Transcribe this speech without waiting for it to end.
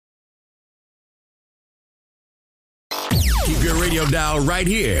Keep your radio dial right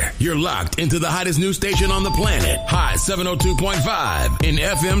here. You're locked into the hottest news station on the planet. Hot 702.5 in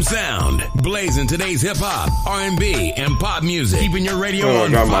FM sound. Blazing today's hip-hop, R&B, and pop music. Keeping your radio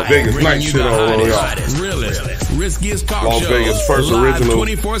on got fire. my Vegas Bringing night you shit the on, hottest, realest, riskiest talk Las shows. Vegas first live original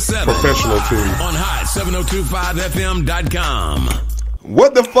 24/7 professional team. On hot7025fm.com.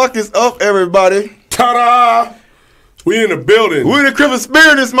 What the fuck is up, everybody? Ta-da! We in the building. We in the Christmas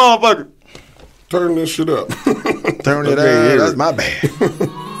spirit, this motherfucker. Turn this shit up. Turn it up. That's my bad.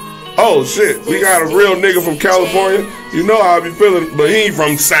 Oh, shit. We got a real nigga from California. You know how I be feeling, but he ain't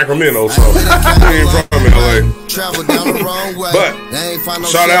from Sacramento, so he ain't from LA. But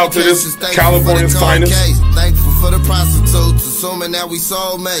shout out to this California's finest. Thankful for the prostitutes, assuming that we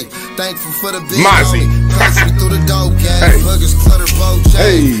soulmate. Thankful for the big Mozzie. through the dope game. Hey. Buggers clutter both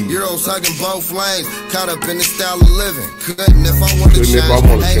chains. Hey. Euros hugging both lanes. Caught up in the style of living. Couldn't if I wanted to Couldn't if I change.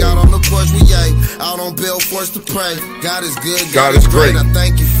 wanted to Hang change. out on the porch, we ate. Out on bill, forced to pray. God is good. God is great. I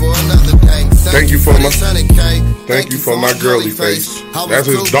thank you for another day. Thank you for my- this 100K. Thank you for my girly face. I was That's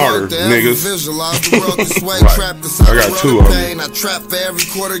his too daughter, broke to ever niggas. visualize the world this way. Right. Trapped inside I got the two road of 'em. pain. I trap for every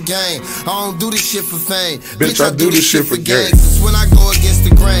quarter game. I don't do this shit for fame. Bitch, I do this shit for gain. Since when I go against the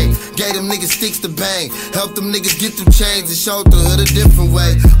grain, gave them niggas sticks to bang. Help them niggas get through chains and show the hood a different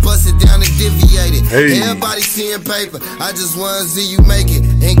way. Bust it down and deviate it. Hey. Everybody seeing paper. I just wanna see you make it.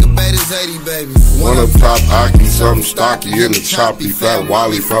 Incubators 80, baby. One up top, Aki, something stocky in the choppy. Fat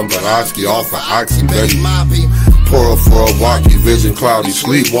Wally from Baraski, off of Oxy, baby. Pour up for a walkie, vision cloudy,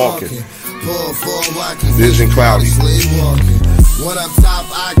 sleepwalking. Vision cloudy. One up top,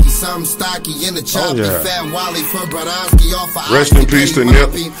 Aki, something stocky in the choppy. yeah. Fat Wally from Baraski, off of Rest in peace to Nip.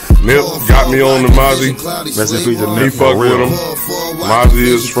 Nip got me on the Mozzie. Rest in peace to He Nip. fuck with him.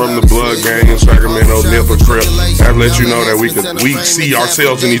 Mozzie is from the blood gang in Sacramento, Nip a Crip. I've let you know that we see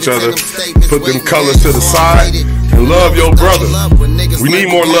ourselves in each other. Put them colors to the side and love your brother. We need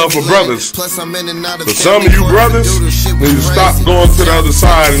more love for brothers. But some of you brothers need to stop going to the other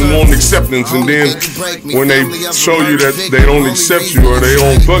side and want acceptance, and then when they show you that they don't accept you or they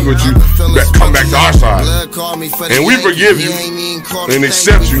don't fuck with you, come back to our side. And we forgive you and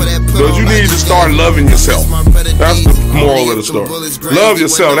accept you, but you need to start loving yourself. That's the moral of the story. Love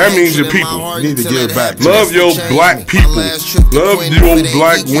yourself. That means your people. You need to give back. Love your black people. Love your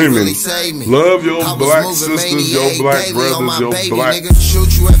black women. Love your black sisters, your black brothers, your black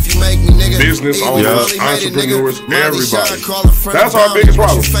business owners, entrepreneurs, everybody. That's our biggest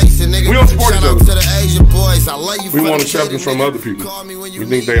problem. We don't support each other. We want acceptance from other people. We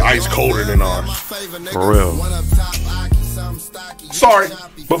think they ice colder than ours. For real. Sorry,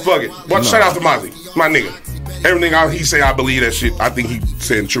 but fuck it. But shout out to Mozzie, my nigga. Everything he say, I believe that shit. I think he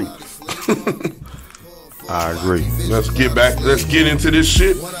saying true. I agree. Let's get back. Let's get into this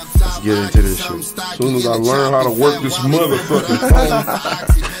shit. Let's get into this shit. As soon as I learn how to work this motherfucking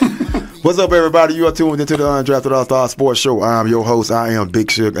phone. What's up, everybody? You are tuned into the Undrafted ALLSTARZ Sports Show. I'm your host. I am Big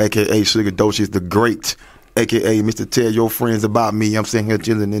Sugar, a.k.a. Sugar Dochies the Great, a.k.a. Mr. Tell Your Friends About Me. I'm sitting here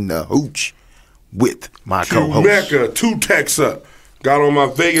chilling in the hooch with my co-host. Mecca, 2 texts up. Got on my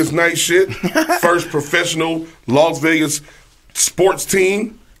Vegas night shit. First professional Las Vegas sports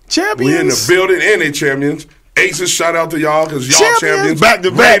team. Champions. We in the building and they champions. Aces, shout out to y'all because y'all champions. Back to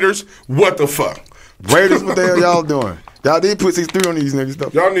back. Raiders, what the fuck? Raiders, what the hell y'all doing? Y'all did put 6-3 on these niggas,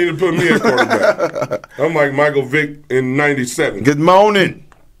 though. Y'all need to put me at quarterback. I'm like Michael Vick in 97. Good morning,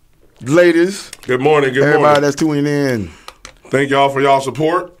 ladies. Good morning, good Everybody morning. that's tuning in. Thank y'all for y'all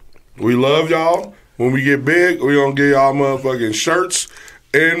support. We love y'all. When we get big, we gonna get y'all motherfucking shirts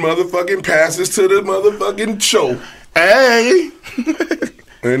and motherfucking passes to the motherfucking show. Hey.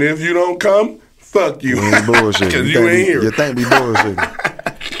 And if you don't come, fuck you. We ain't bullshit. Because you ain't here. You think we bullshit.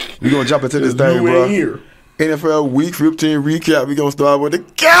 We gonna jump into this thing, You bro. ain't here. NFL Week 15 recap. We gonna start with the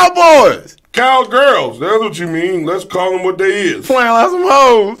Cowboys. Cowgirls, that's what you mean. Let's call them what they is. Playing like some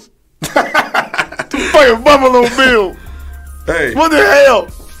hoes. Fucking Buffalo Bill. Hey, What the hell?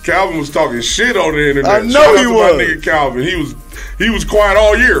 Calvin was talking shit on the internet. I know Shout out he to was. My nigga Calvin. He was quiet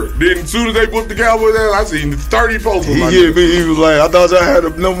all year. Then as soon as they put the Cowboys out, I seen 30 posts on He my hit nigga. me. He was like, I thought y'all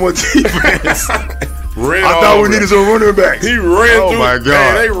had no more defense. Ran I all thought we over needed it. some running backs. He ran Oh through. my God.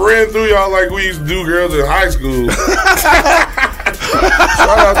 Man, they ran through y'all like we used to do girls in high school.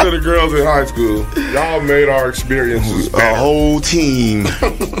 Shout out to the girls in high school. Y'all made our experiences A better. whole team.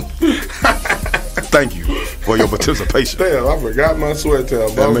 Thank you for your participation. Damn, I forgot my sweater.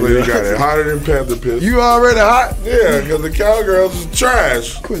 That Boss make lady it- got it hotter than Panther piss. You already hot? Yeah, because the Cowgirls is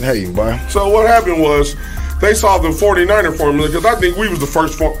trash. Quit hating, boy. So what happened was they saw the 49er formula because I think we was the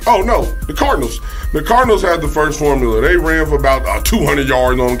first oh no, the Cardinals. The Cardinals had the first formula. They ran for about 200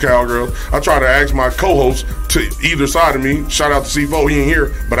 yards on Cowgirls. I tried to ask my co-host to either side of me. Shout out to C4, he ain't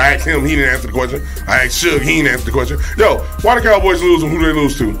here, but I asked him, he didn't answer the question. I asked Suge, he didn't answer the question. Yo, why the Cowboys lose and who they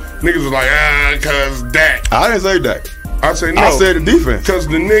lose to? Niggas was like, cause Dak. I didn't say Dak. I say no. I said the defense. Because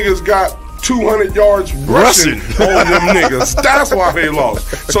the niggas got 200 yards rushing on them niggas. That's why they lost.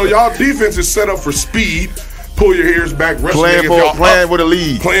 So y'all defense is set up for speed. Pull your hairs back, rush playing with a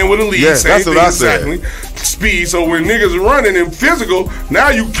lead. Playing with a lead. Yes, that's what I said. Exactly. Speed. So when niggas are running and physical, now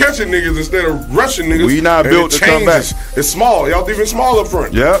you catching niggas instead of rushing niggas. We not built to come back. It's small. Y'all defense small up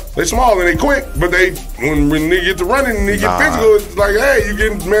front. Yep. They small and they quick, but they when they get to running and they get physical, it's like, hey, you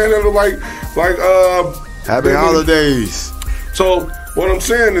getting manhandled like Happy holidays. So what I'm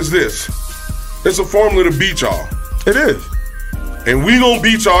saying is this. It's a formula to beat y'all. It is. And we gonna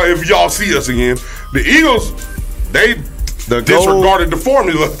beat y'all if y'all see us again. The Eagles, they disregarded the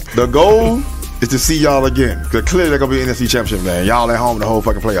formula. The goal is to see y'all again. Because clearly they're going to be NFC Championship, man. Y'all at home the whole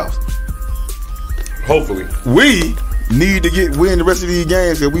fucking playoffs. Hopefully. We need to win the rest of these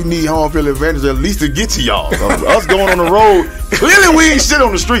games because we need home field advantage at least to get to y'all. Us going on the road, clearly we ain't shit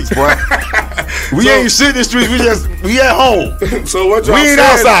on the streets, boy. We ain't shit in the streets. We at home. So what y'all we ain't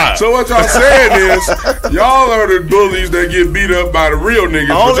outside. So what y'all saying is y'all are the bullies that get beat up by the real niggas,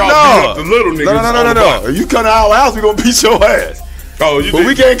 but y'all beat up the little niggas. No. If you come to our house, we gonna beat your ass. Oh, but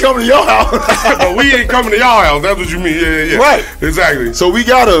we can't come to your house. But we ain't coming to y'all house. That's what you mean. Yeah. Right. Exactly. So we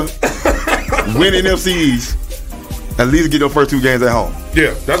gotta win NFCs. At least get those first 2 games at home.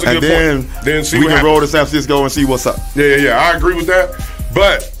 Yeah, that's a good point. Then see we what can happens. roll to San Francisco and see what's up. Yeah. I agree with that.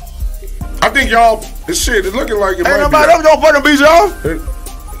 But I think y'all, this shit is looking like it might nobody else gonna fucking beat y'all.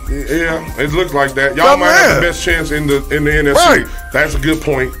 Yeah, it looks like that. Y'all might have the best chance in the NFC. Right. That's a good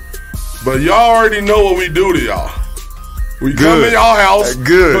point. But y'all already know what we do to y'all. We come in y'all house.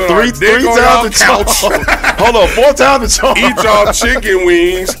 Good. Three times the couch. Hold on, 4 times the couch. Eat y'all chicken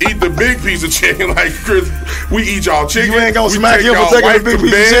wings. Eat the big piece of chicken like Chris. We eat y'all chicken. You ain't gonna smack him for taking the big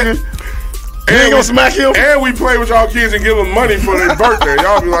piece of chicken. You ain't gonna smack him. And we play with y'all kids and give them money for their birthday.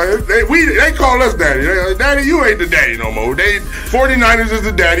 Y'all be like, they call us daddy. Daddy, you ain't the daddy no more. 49ers is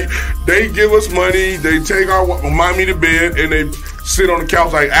the daddy. They give us money. They take our mommy to bed and they sit on the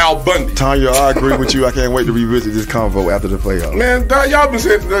couch like Al Bundy. Tanya, I agree with you. I can't wait to revisit this convo after the playoffs. Man, y'all been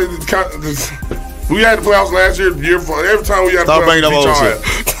saying we had the playoffs last year. Every time we had the playoffs,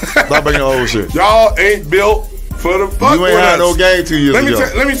 Stop bringing up old shit. Y'all ain't built for the fuck. You ain't had no game 2 years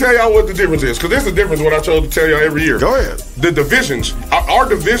ago. Let me tell y'all what the difference is, because there's a difference what I chose to tell y'all every year. Go ahead. The divisions. Our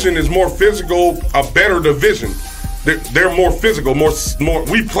division is more physical, a better division. They're more physical, more.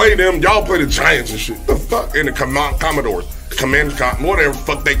 We play them. Y'all play the Giants and shit. The fuck? And the Commodores, Commanders, whatever the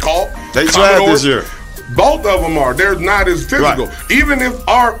fuck they call. They tried this year. Both of them are. They're not as physical. Right. Even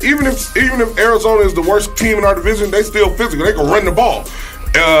if Arizona is the worst team in our division, they still physical. They can run the ball.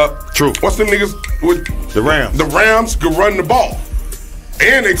 True. What's them niggas with the Rams? The Rams can run the ball,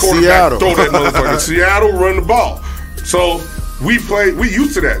 and they quarterback throw that motherfucker. Seattle run the ball. So we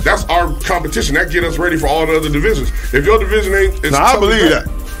used to that. That's our competition. That get us ready for all the other divisions. If your division ain't, I believe that.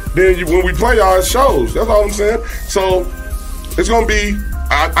 Then when we play y'all, it shows. That's all I'm saying. So it's gonna be.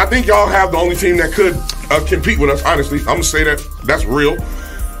 I think y'all have the only team that could compete with us. Honestly, I'm gonna say that's real.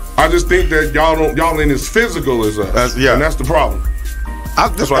 I just think that y'all ain't as physical as us. And that's the problem. I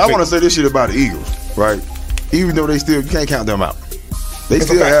want to say this shit about the Eagles, right? Even though you can't count them out. They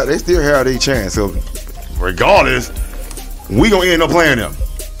still have their chance. So regardless, we gonna end up playing them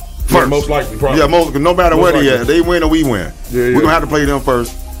first. Yeah, most likely, probably. Yeah, no matter where they at, they win or we win. Yeah. We're gonna have to play them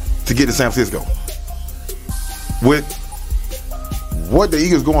first to get to San Francisco. With what the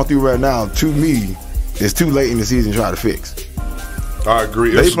Eagles going through right now, to me, it's too late in the season to try to fix. I agree.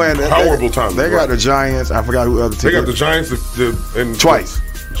 They playing horrible time. They got the Giants. I forgot who other team. They got the Giants and twice.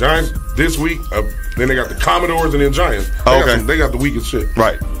 Giants this week. Then they got the Commodores and then Giants. They got the weakest shit.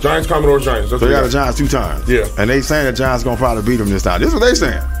 Right. Giants, Commodores, Giants. So they got the Giants 2 times. Yeah. And they saying the Giants gonna probably beat them this time. This is what they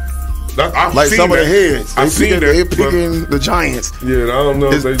saying. I've seen some of the heads. They're picking the Giants. Yeah, I don't know.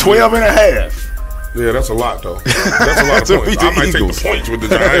 It's 12 and a half. Yeah, that's a lot though. That's a lot of points. I might take the points with the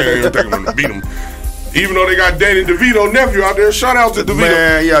Giants. I ain't even taking them to beat them. Even though they got Danny DeVito nephew out there, shout out to DeVito.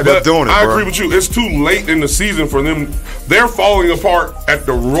 Man, yeah, they're doing it, I agree with you. It's too late in the season for them. They're falling apart at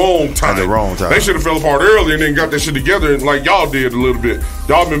the wrong time. They should have fell apart earlier and then got that shit together, and like y'all did a little bit.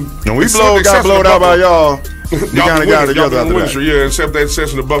 Y'all been. And we got blowed out by y'all. You kind of got it together after that. Yeah, except that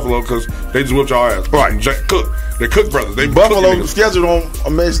session of Buffalo because they just whipped y'all ass. Right. They Cook brothers. Buffalo schedule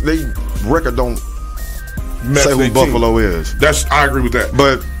they record don't say who Buffalo is. I agree with that.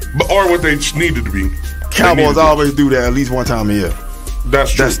 But or what they needed to be. Cowboys always do that at least one time a year.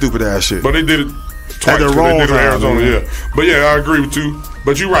 That's true. That's stupid ass shit. But they did it twice. At the wrong they did it in Arizona, time, yeah. But yeah, I agree with you.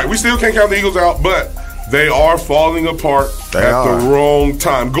 But you're right. We still can't count the Eagles out, but they are falling apart the wrong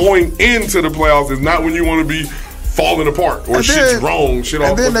time. Going into the playoffs is not when you want to be falling apart or shit's wrong. Shit all.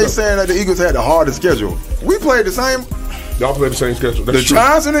 And then they saying that the Eagles had the hardest schedule. We played the same. Y'all played the same schedule. That's the true.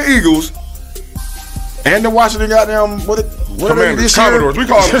 Giants and the Eagles and the Washington goddamn Commanders, Commodores. We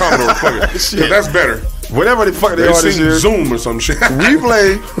call them Commodores. Fuck it. 'Cause that's better. Whatever the fuck they are this year. Zoom or some shit. We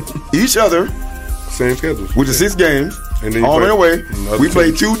play each other. Same schedules. With the 6 games. And then home and away. We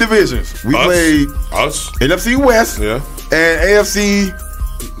played 2 divisions. We played NFC West and AFC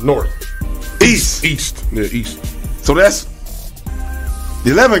North. East. Yeah, East. So that's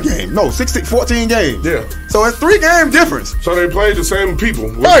 11 games. No, 14 games. Yeah. So it's 3-game difference. So they played the same people.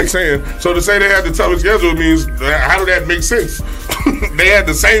 What they saying? So to say they had the toughest schedule means, how did that make sense? They had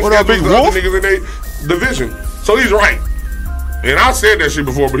the same schedule as the other niggas in their division. So he's right. And I said that shit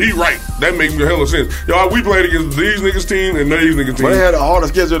before, but he's right. That makes me hella sense. Y'all, we played against these niggas' team and these niggas' team. But they had the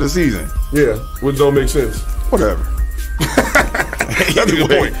hardest schedule of the season. Yeah, which don't make sense. Whatever. That's a good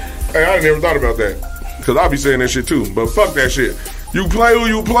point. Hey, I never thought about that. Because I'll be saying that shit too. But fuck that shit. You play who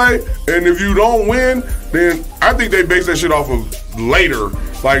you play, and if you don't win, then I think they base that shit off of later,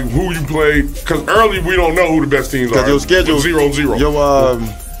 like who you play. Because early we don't know who the best teams are. Because your schedule 0-0.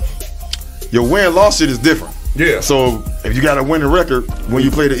 Your win-loss shit is different. Yeah. So if you got a winning record when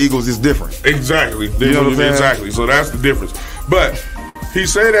you play the Eagles, it's different. Exactly. You know what I'm saying? Exactly. So that's the difference. But he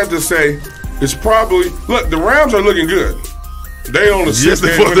said that to say it's probably the Rams are looking good. They on the 6th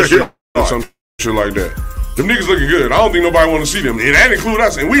winning streak or some shit like that. Them niggas looking good. I don't think nobody want to see them. And that include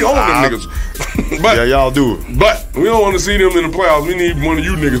us. And we own them niggas. But, yeah, y'all do it. But we don't want to see them in the playoffs. We need one of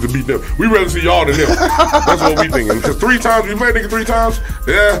you niggas to beat them. We rather see y'all than them. That's what we thinking. Because 3 times, we played nigga 3 times,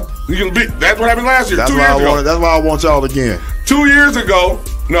 yeah, you can beat. That's what happened last year. That's 2 years ago. That's why I want y'all again. 2 years ago,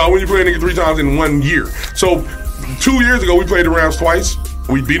 when you play a nigga 3 times in 1 year. So 2 years ago, we played the Rams twice.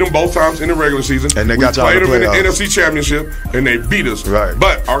 We beat them both times in the regular season. And they got y'all played in the them in the playoffs. NFC Championship, and they beat us. Right.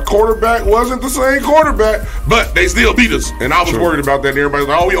 But our quarterback wasn't the same quarterback, but they still beat us. And I was worried about that. And everybody's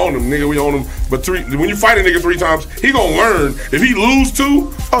like, we own them, nigga, we own them. But when you fight a nigga 3 times, he gonna learn. If he lose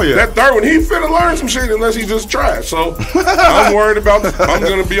 2, that third one, he finna learn some shit unless he just trash. So I'm worried about, I'm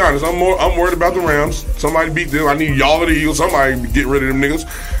gonna be honest, I'm worried about the Rams. Somebody beat them. I need y'all or the Eagles. Somebody get rid of them niggas.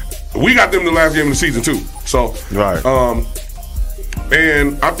 We got them the last game of the season too. So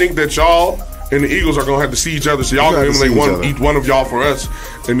and I think that y'all and the Eagles are gonna have to see each other. So y'all gonna eliminate each one of y'all for us,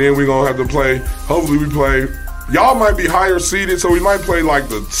 and then we're gonna have to play. Hopefully, we play. Y'all might be higher seeded, so we might play like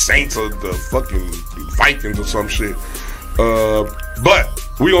the Saints or the fucking Vikings or some shit. But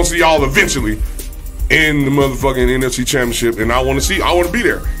we gonna see y'all eventually in the motherfucking NFC Championship, and I want to be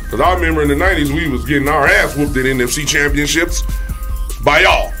there because I remember in the '90s we was getting our ass whooped at NFC Championships by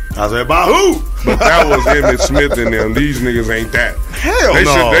y'all. I said, by who? But that was Emmitt Smith and them. These niggas ain't that. Hell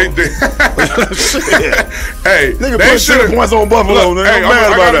no. Hey, nigga they put 7 points on Buffalo. Look, hey,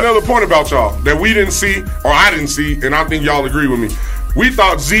 I got another point about y'all that we didn't see, or I didn't see, and I think y'all agree with me. We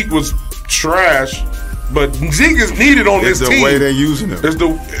thought Zeke was trash, but Zeke is needed on this team. It's the way they're using him. It's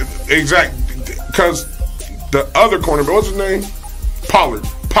the exact, because the other cornerback, what's his name? Pollard.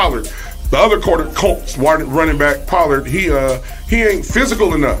 The other running back, Pollard, he ain't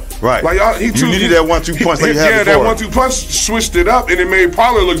physical enough. Right. Like you needed that 1-2 punch like you had before. that 1-2 punch switched it up, and it made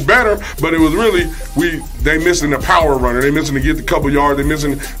Pollard look better, but it was really, they missing the power runner. They missing to get the couple yards. They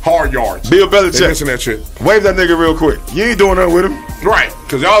missing hard yards. Bill Belichick. They missing that shit. Wave that nigga real quick. You ain't doing nothing with him. Right,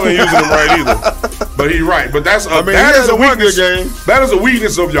 because y'all ain't using him right either. But he's right. But that is a weakness. That is a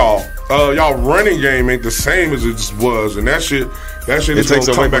weakness of y'all. Y'all running game ain't the same as it was, and that shit is going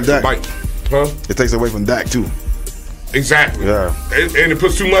to come back to bite. Huh? It takes away from Dak too. Exactly. Yeah. And it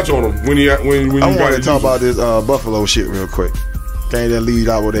puts too much on him when you I want to talk about this Buffalo shit real quick. Can't that lead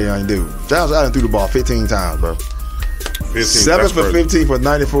out what they ain't do. Josh Allen threw the ball 15 times, bro. 7 for 15 for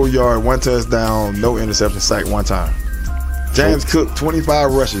 94 yards, 1 touchdown, no interception, sacked 1 time. James Cook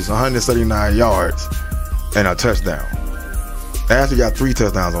 25 rushes, 139 yards, and a touchdown. They actually got 3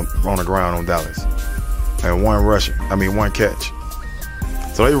 touchdowns on the ground on Dallas, and 1 catch.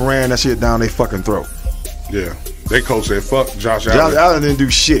 So they ran that shit down their fucking throat. Yeah. They coach said, fuck Josh Allen. Josh Allen didn't do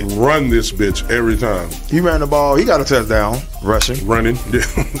shit. Run this bitch every time. He ran the ball. He got a touchdown rushing. Running.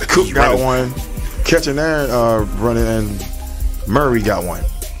 Cook got one. Catching and running, and Murray got one.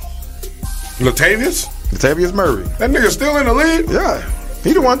 Latavius Murray. That nigga still in the league? Yeah.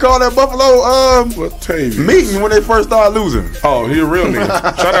 He the one called that Buffalo meeting when they first started losing. Oh, he a real nigga.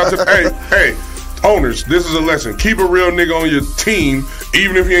 Shout out to hey. Owners, this is a lesson. Keep a real nigga on your team,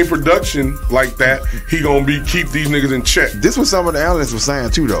 even if he ain't production like that. He gonna keep these niggas in check. This was some of the analysts were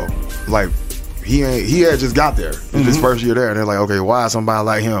saying too, though. Like he had just got there in his first year there, and they're like, okay, why is somebody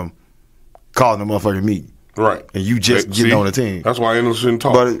like him calling the motherfucking meet? Right, and you just getting on the team. That's why analysts shouldn't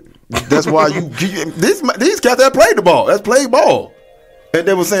talk. But that's why these cats that played the ball, that's played ball, and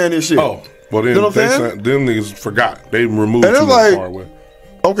they were saying this shit. Oh, well then them niggas forgot. They removed and too like, far away.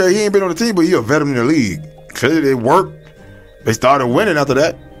 Okay, he ain't been on the team, but he a veteran in the league. Clearly, it worked. They started winning after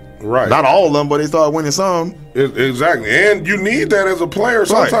that. Right. Not all of them, but they started winning some. Exactly. And you need that as a player.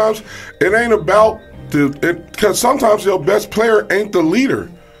 Sometimes it ain't about because sometimes your best player ain't the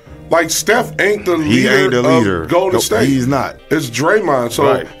leader. Like Steph ain't the leader of Golden State. He's not. It's Draymond.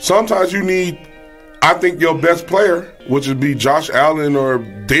 So sometimes you need, I think, your best player, which would be Josh Allen or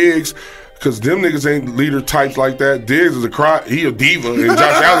Diggs. Because them niggas ain't leader types like that. Diggs is he a diva. And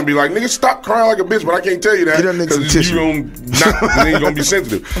Josh Allen be like, nigga, stop crying like a bitch, but I can't tell you that. Because you're going to be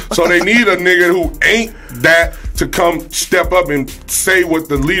sensitive. So they need a nigga who ain't that to come step up and say what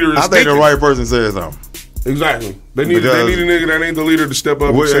the leader is thinking. I think the right person says something. Exactly. They need a nigga that ain't the leader to step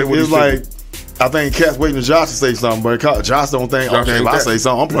up and say what he's thinking. I think Cat's waiting for Josh to say something, but Josh don't think, okay, if I say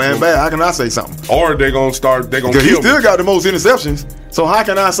something, I'm playing bad. How can I say something? Or they going to kill me. Because he still got the most interceptions, so how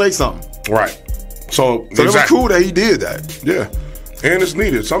can I say something? Right. So it was cool that he did that. Yeah. And it's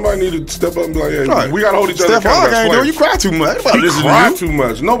needed. Somebody needed to step up and be like, hey, we got to hold each other accountable. Steph ain't you cry too much. You cry too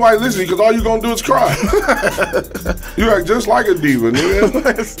much. Nobody listening because all you going to do is cry. You act just like a diva,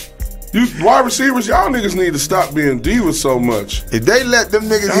 nigga. You wide receivers, y'all niggas need to stop being divas so much. If they let them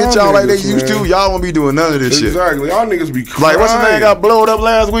niggas hit y'all like they used to, y'all won't be doing none of this shit. Exactly. Y'all niggas be crying. Like, what's his name got blowed up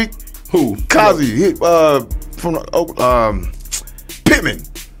last week? Who? Kazi hit from Pittman.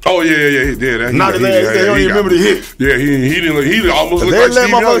 Oh yeah. Not his ass. They don't even remember the hit. Yeah, he didn't. He almost looked like Steve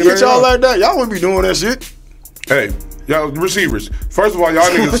Young. They let motherfuckers hit y'all like that. Y'all wouldn't be doing that shit. Hey, y'all receivers. First of all,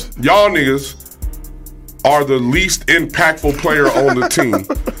 y'all niggas are the least impactful player on the team.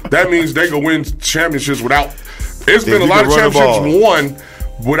 That means they can win championships without. It's been a lot of championships won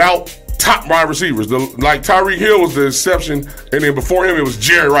without top wide receivers. Like Tyreek Hill was the exception, and then before him it was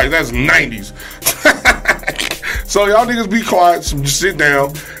Jerry Rice. That's 90s. So y'all niggas be quiet, just sit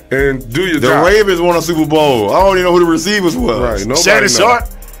down and do your job. The Ravens won a Super Bowl. I don't even know who the receivers was. Right, Shannon Sharp.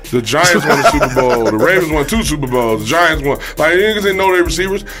 The Giants won a Super Bowl. The Ravens won 2 Super Bowls. The Giants won. Like, niggas didn't know their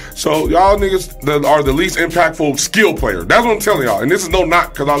receivers. So y'all niggas that are the least impactful skill player. That's what I'm telling y'all. And this is no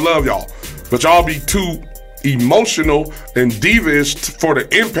knock because I love y'all. But y'all be too emotional and divish for the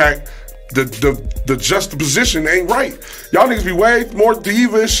impact. The juxtaposition ain't right. Y'all niggas be way more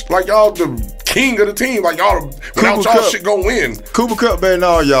divish, like y'all the king of the team, like y'all without y'all shit gon' win. Cooper Kupp better than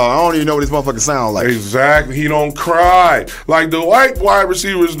all y'all. I don't even know what this motherfucker sound like. Exactly. He don't cry. Like the white wide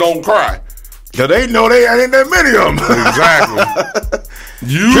receivers don't cry. Cause they know they ain't that many of them. Exactly.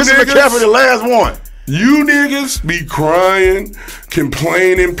 You Christian McCaffrey the last one. You niggas be crying,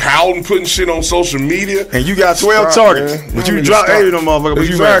 complaining, pouting, putting shit on social media. And you got 12 targets. Man. But you dropped 8 of them motherfuckers.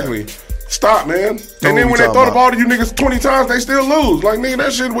 Exactly. Stop, man. And then when they throw the ball to you niggas 20 times, they still lose. Like, nigga,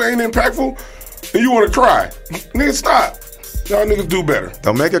 that shit ain't impactful. And you want to cry. Nigga, stop. Y'all niggas do better.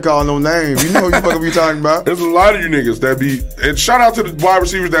 Don't make it call no names. You know who you fucking be talking about. There's a lot of you niggas that be, and shout out to the wide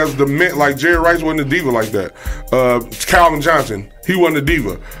receivers that's the mint, like Jerry Rice wasn't a diva like that. Calvin Johnson, he wasn't a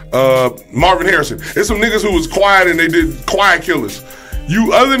diva. Marvin Harrison. It's some niggas who was quiet and they did quiet killers.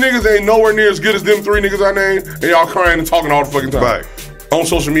 You other niggas ain't nowhere near as good as them 3 niggas I named, and y'all crying and talking all the fucking time. Right. On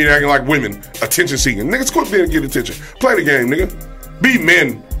social media acting like women, attention seeking. Niggas quit being get attention. Play the game, nigga. Be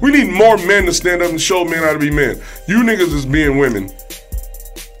men. We need more men to stand up and show men how to be men. You niggas is being women.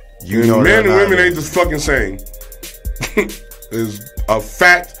 You know men and women ain't the fucking same. It's a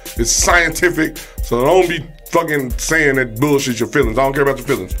fact. It's scientific. So don't be fucking saying that bullshit your feelings. I don't care about your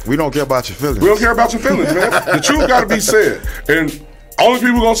feelings. We don't care about your feelings. We don't care about your feelings, man. The truth gotta be said. And only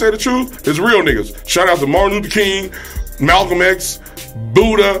people gonna say the truth is real niggas. Shout out to Martin Luther King, Malcolm X,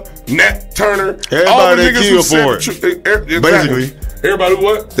 Buddha, Nat Turner. Everybody all the they niggas killed for it. Exactly. Basically. Everybody who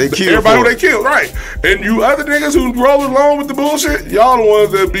what? They killed. Everybody who they killed, right. And you other niggas who roll along with the bullshit, y'all the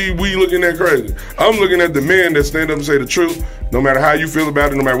ones that we looking at crazy. I'm looking at the men that stand up and say the truth, no matter how you feel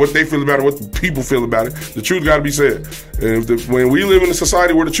about it, no matter what they feel about it, what the people feel about it. The truth got to be said. And when we live in a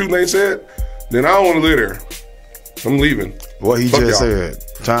society where the truth ain't said, then I don't want to live there. I'm leaving. What he Fuck just y'all.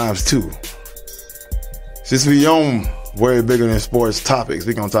 said, times 2. Since we on way bigger than sports topics,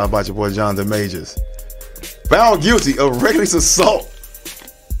 we gonna talk about your boy Jonathan Majors. Found guilty of reckless assault.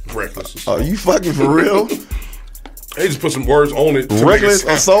 Reckless assault. Are you fucking for real? They just put some words on it. Reckless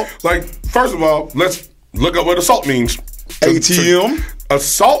assault? Like, first of all, let's look up what assault means. ATM?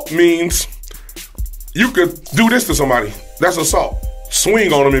 Assault means you could do this to somebody. That's assault.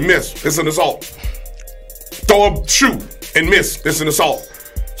 Swing on them and miss. It's an assault. Throw a shoe and miss. It's an assault.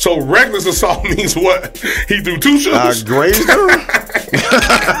 So reckless assault means what? He threw 2 shoes. Grazed her.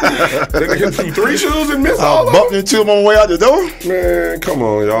 Then he threw 3 shoes and missed all of them. Bumped into him on the way out the door. Man, come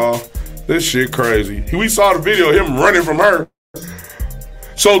on, y'all. This shit crazy. We saw the video of him running from her.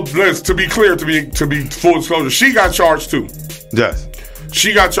 So to be clear, to be full disclosure, she got charged too. Yes.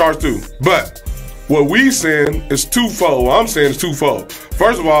 She got charged too. But what we saying is twofold. What I'm saying is twofold.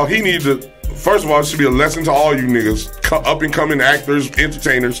 First of all, it should be a lesson to all you niggas, up and coming actors,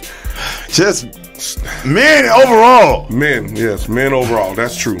 entertainers. Just men overall. Men, yes, men overall.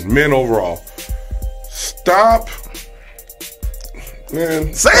 That's true. Men overall. Stop.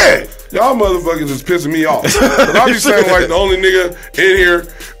 Man. Say it. Y'all motherfuckers is pissing me off. Cause I be saying like the only nigga in here.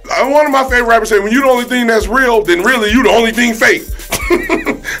 One of my favorite rappers say, when you the only thing that's real, then really you the only thing fake.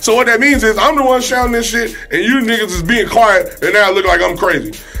 So what that means is I'm the one shouting this shit and you niggas is being quiet and now I look like I'm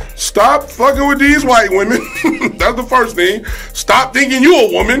crazy. Stop fucking with these white women. That's the first thing. Stop thinking you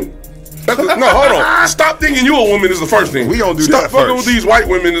a woman. Hold on. Stop thinking you a woman is the first thing. We gonna do Stop that fucking first. with these white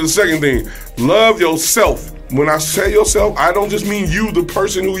women is the second thing. Love yourself. When I say yourself, I don't just mean you, the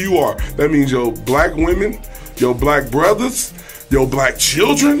person who you are. That means your black women, your black brothers, your black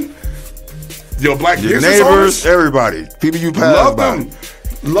children, your black Your business neighbors, owners. Everybody. People you pass Love by. them.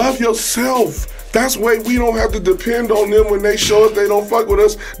 Love yourself. That's why we don't have to depend on them when they show us they don't fuck with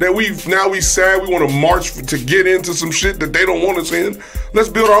us. That we sad. We want to march to get into some shit that they don't want us in. Let's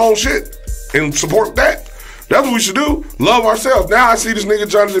build our own shit and support that. That's what we should do. Love ourselves. Now I see this nigga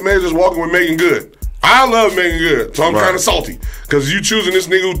Jonathan Majors walking with Megan Good. I love Megan Good, so I'm kind of salty because you choosing this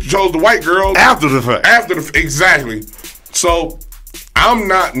nigga who chose the white girl After the fact. Exactly. So I'm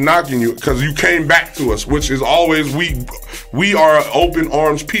not knocking you because you came back to us, which is always we are open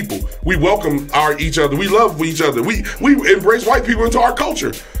arms people. We welcome each other. We love each other. We embrace white people into our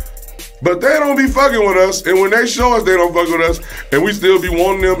culture. But they don't be fucking with us, and when they show us they don't fuck with us, and we still be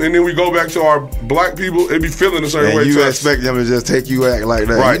wanting them, and then we go back to our black people, it be feeling a certain way. And you to expect them to just take you act like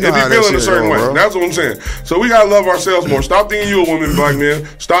that. Right, You know it how be that feeling a shit certain go, way. bro. That's what I'm saying. So we gotta love ourselves more. Stop thinking you a woman, black man.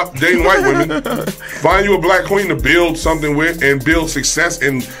 Stop dating white women. Find you a black queen to build something with and build success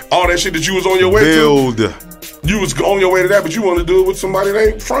and all that shit that you was on your way to. You was on your way to that, but you want to do it with somebody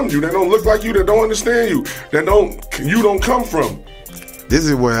that ain't from you, that don't look like you, that don't understand you, you don't come from. This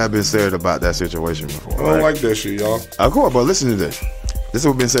is what have been said about that situation before. I don't like that shit, y'all. Of course, but listen to this. This is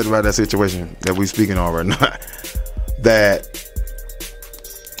what been said about that situation that we speaking on right now. That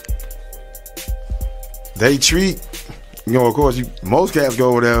they treat, of course, most cats go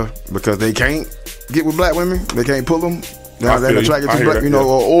over there because they can't get with black women. They can't pull them. They're attracted to black,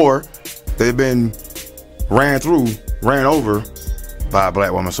 or they've been ran over by a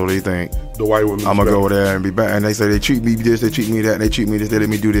black woman, so they think the white woman. I'm gonna go over there and be back. And they say they treat me this, they treat me that, they treat me this, they let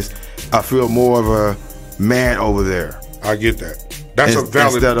me do this. I feel more of a man over there. I get that. That's a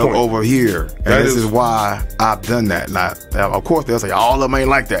valid instead point. of over here. And this is why I've done that. Now, of course, they'll say all of them ain't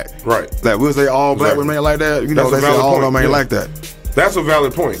like that. Right. Like we'll say all black women ain't like that. You know, they say all of them ain't like that. That's a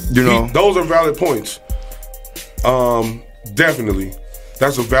valid point. Those are valid points. Definitely.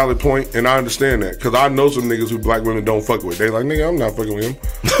 That's a valid point, and I understand that. Because I know some niggas who black women don't fuck with. They like, nigga, I'm not fucking with him.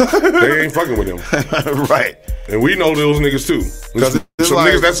 They ain't fucking with him. Right. And we know those niggas too. Some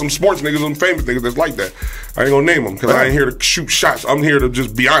like, niggas, that's some sports niggas, some famous niggas that's like that. I ain't gonna name them because I ain't here to shoot shots. I'm here to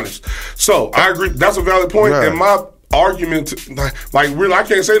just be honest. So I agree. That's a valid point. Right. And my argument, really, I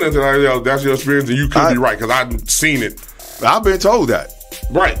can't say nothing like, that's your experience and you could be right because I've seen it. I've been told that.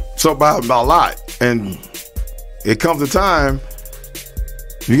 Right. So by a lot. And it comes a time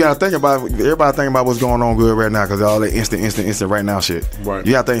you gotta think about everybody thinking about what's going on good right now because all that instant right now shit. Right.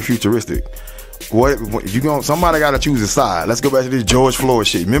 You gotta think futuristic. What you going? Somebody gotta choose a side. Let's go back to this George Floyd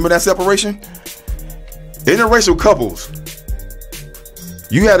shit. Remember that separation? Interracial couples.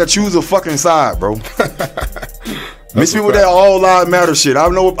 You had to choose a fucking side, bro. Miss me with that all lives matter shit. I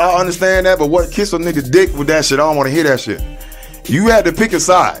understand that, but what kiss a nigga dick with that shit? I don't want to hear that shit. You had to pick a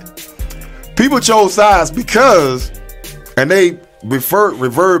side. People chose sides because, and they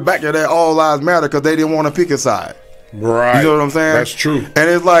revert back to that all lives matter because they didn't want to pick a side. Right. You know what I'm saying? That's true. And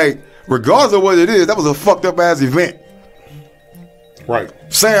it's like, regardless of what it is, that was a fucked up ass event. Right.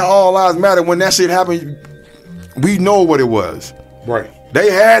 Saying all lives matter when that shit happened, we know what it was. Right. They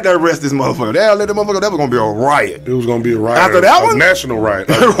had to arrest this motherfucker. They had to let the motherfucker. That was gonna be a riot. It was gonna be a riot. After that one, a national riot,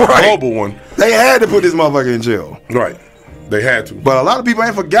 a right. global one. They had to put this motherfucker in jail. Right. They had to. But a lot of people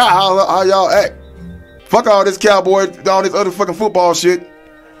ain't forgot how y'all act. Fuck all this cowboy, all this other fucking football shit.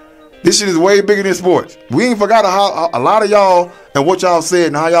 This shit is way bigger than sports. We ain't forgot how a lot of y'all and what y'all said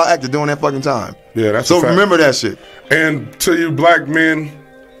and how y'all acted during that fucking time. Yeah, that's so a fact. remember that shit. And to you black men,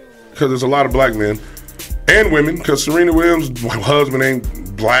 because there's a lot of black men and women, because Serena Williams' husband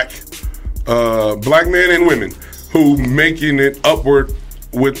ain't black. Black men and women who making it upward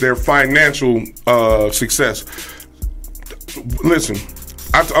with their financial success. Listen,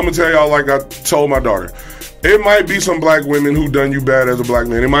 I'm gonna tell y'all like I told my daughter. It might be some black women who done you bad as a black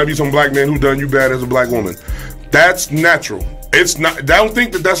man. It might be some black men who done you bad as a black woman. That's natural. It's not. I don't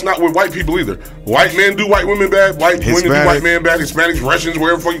think that's not with white people either. White men do white women bad. White women do white men bad. Hispanics, Russians,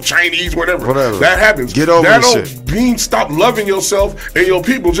 wherever, fucking Chinese, whatever. That happens. Get over that. That don't mean stop loving yourself and your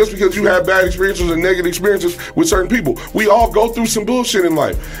people just because you have bad experiences and negative experiences with certain people. We all go through some bullshit in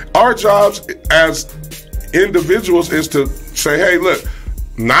life. Our jobs as individuals is to say, hey, look,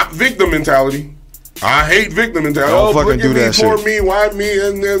 not victim mentality. I hate victim mentality. Don't fucking do that shit. For me, why me,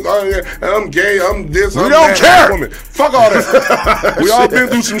 and then I'm gay, I'm this, we I'm don't that. care. Woman. Fuck all that. We all been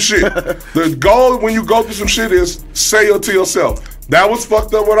through some shit. The goal when you go through some shit is say it to yourself. That was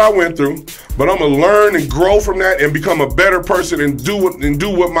fucked up what I went through, but I'm gonna learn and grow from that and become a better person and do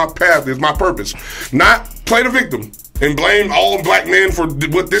what my path is, my purpose. Not play the victim and blame all black men for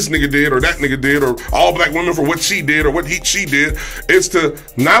what this nigga did or that nigga did, or all black women for what she did or what she did. It's to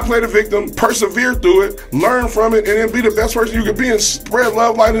not play the victim, persevere through it, learn from it, and then be the best person you can be and spread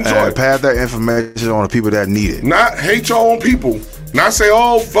love, light, and joy. And pass that information on the people that need it. Not hate your own people. Not say,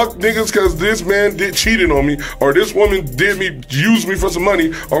 oh, fuck niggas because this man cheated on me, or this woman used me for some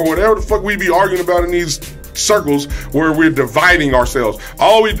money, or whatever the fuck we be arguing about in these circles where we're dividing ourselves.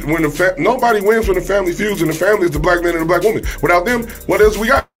 Nobody wins when the family feuds, and the family is the black man and the black woman. Without them, what else we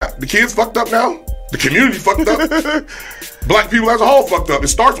got? The kids fucked up now. The community fucked up. Black people as a whole fucked up. It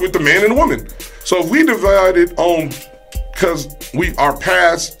starts with the man and the woman. So if we divide it on because our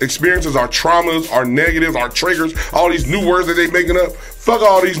past experiences, our traumas, our negatives, our triggers, all these new words that they making up, fuck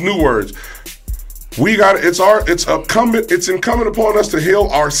all these new words. It's incumbent upon us to heal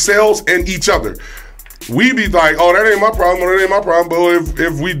ourselves and each other. We be like, oh, that ain't my problem, or that ain't my problem. But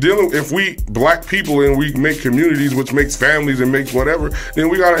if we black people and we make communities, which makes families and makes whatever, then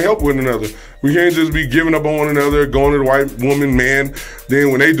we gotta help one another. We can't just be giving up on one another, going to the white woman, man.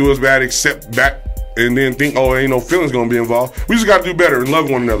 Then when they do us bad, accept back. And then think, oh, ain't no feelings gonna be involved. We just gotta do better and love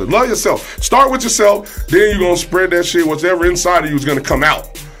one another. Love yourself. Start with yourself, then you're gonna spread that shit. Whatever inside of you is gonna come out.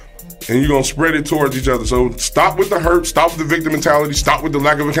 And you're gonna spread it towards each other. So stop with the hurt, stop with the victim mentality, stop with the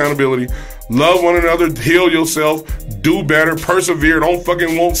lack of accountability. Love one another, heal yourself, do better, persevere. Don't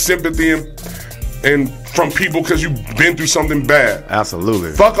fucking want sympathy and from people because you've been through something bad.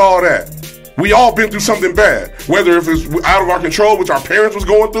 Absolutely. Fuck all that. We all been through something bad, whether if it's out of our control, which our parents was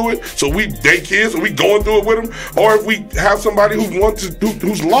going through it, so they kids, and we going through it with them, or if we have somebody who's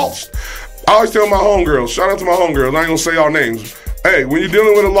lost. I always tell my homegirls, shout out to my homegirls, I ain't gonna say all names. Hey, when you're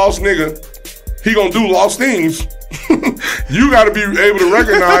dealing with a lost nigga, he gonna do lost things. You gotta be able to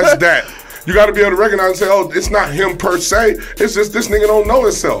recognize that. You got to be able to recognize and say, oh, it's not him per se. It's just this nigga don't know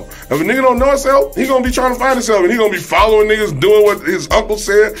himself. If a nigga don't know himself, he going to be trying to find himself. And he going to be following niggas, doing what his uncle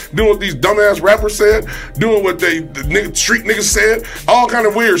said, doing what these dumbass rappers said, doing what the street niggas said, all kind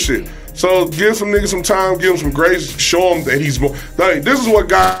of weird shit. So give some niggas some time, give him some grace, show him that he's more. Like, this is what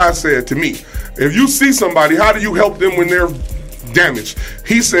God said to me. If you see somebody, how do you help them when they're damaged?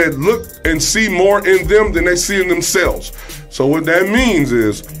 He said, look and see more in them than they see in themselves. So what that means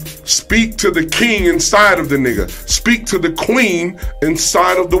is speak to the king inside of the nigga. Speak to the queen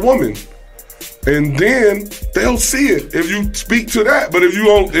inside of the woman. And then they'll see it if you speak to that. But if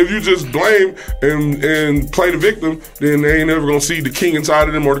you just blame and play the victim, then they ain't never gonna see the king inside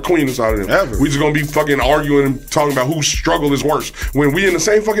of them or the queen inside of them. Ever. We just gonna be fucking arguing and talking about whose struggle is worse when we in the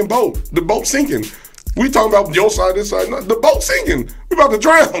same fucking boat. The boat sinking. We talking about your side, this side. No, the boat sinking. We about to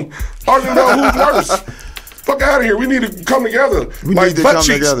drown. Arguing about who's worse. Fuck out of here. We need to come together. We like need to butt come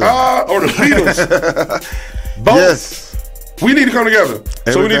cheeks, together. or the Beatles. Both. Yes. We need to come together.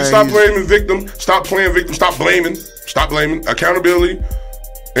 So we need to stop Everything blaming victim, stop playing victim, stop blaming, accountability,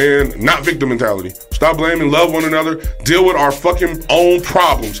 and not victim mentality. Stop blaming, love one another, deal with our fucking own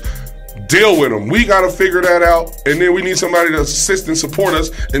problems. Deal with them. We got to figure that out, and then we need somebody to assist and support us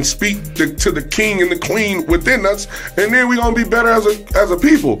and speak to the king and the queen within us, and then we're going to be better as a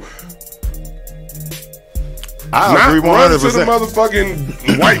people. I agree 100%. Not run to the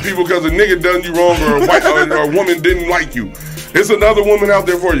motherfucking white people because a nigga done you wrong or a woman didn't like you. It's another woman out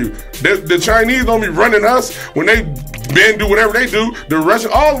there for you. The Chinese don't be running us when they men do whatever they do. The Russian,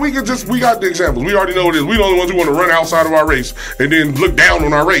 we got the examples. We already know what it is. We the only ones who want to run outside of our race and then look down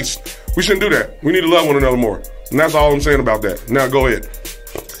on our race. We shouldn't do that. We need to love one another more. And that's all I'm saying about that. Now go ahead.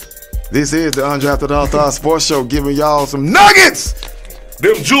 This is the Undrafted ALLSTARZ Sports Show, giving y'all some nuggets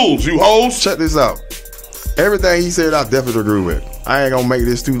Them jewels, you hoes. Check this out. Everything he said, I definitely agree with. I ain't gonna make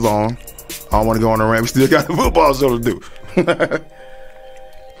this too long. I don't want to go on the rant. We still got a football show to do.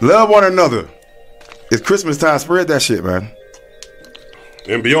 Love one another. It's Christmas time. Spread that shit, man.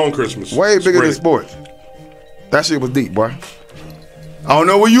 And beyond Christmas. Way bigger than sports. That shit was deep, boy. I don't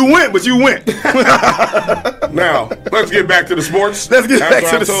know where you went, but you went. Now, let's get back to the sports. Let's get back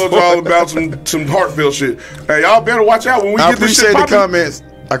to the sports. I told y'all about some heartfelt shit. Hey, y'all better watch out when we get this shit popping. I appreciate the comments.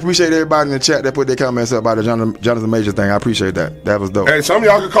 I appreciate everybody in the chat that put their comments up about the Jonathan Major thing. I appreciate that. That was dope. Hey, some of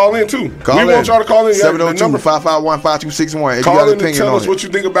y'all can call in too. We want y'all to call in. 702-551-5261. Call in and tell us what you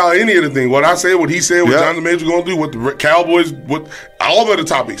think about any of the thing. What I said, what he said, what Jonathan Major going to do, what the Cowboys, what all of the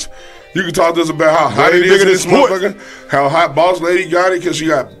topics. You can talk to us about how hot it is in this motherfucker, how hot Boss Lady got it because she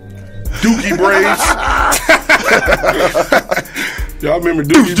got dookie braids. Y'all remember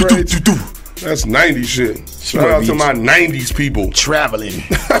dookie braids? That's 90s shit. Shout out to my 90s people. Traveling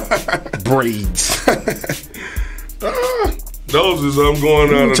braids. Those is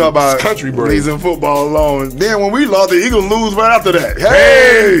going on talk about country braids. Leaving football alone. Then when we lost, the Eagles lose right after that.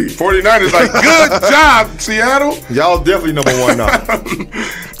 Hey! 49ers like, good job, Seattle. Y'all definitely number one now.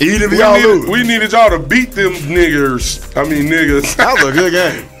 Even if y'all lose. We needed y'all to beat them niggas. That was a good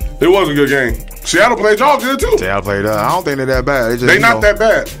game. It was a good game. Seattle played y'all good too. Seattle played. I don't think they're that bad. They not that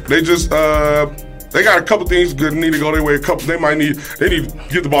bad. They just they got a couple things good need to go their way. They need to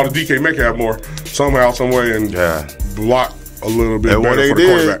get the ball to DK Metcalf more somehow, some way, and block a little bit better for the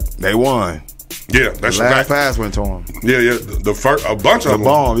quarterback. They won. Yeah, that's the last pass went to him. Yeah. The first, a bunch of them. The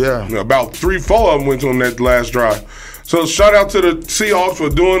bomb, yeah. About 3-4 of them went to him that last drive. So shout out to the Seahawks for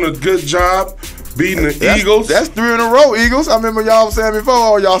doing a good job. Beating the Eagles. That's 3 in a row, Eagles. I remember y'all saying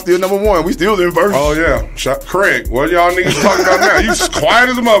before, y'all still number one. We still in first. Oh, yeah. Craig, what y'all niggas talking about now? You quiet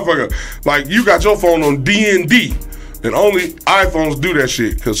as a motherfucker. Like, you got your phone on D&D. And only iPhones do that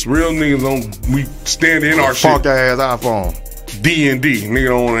shit. Because real niggas we stand in our shit. Funk-ass iPhone. D&D. Nigga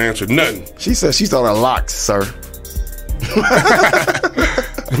don't want to answer nothing. She said she started locked, sir.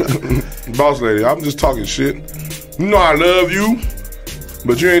 Boss lady, I'm just talking shit. You know I love you.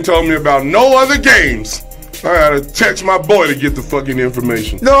 But you ain't told me about no other games. I gotta text my boy to get the fucking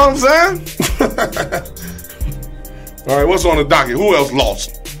information. Know what I'm saying? All right, what's on the docket? Who else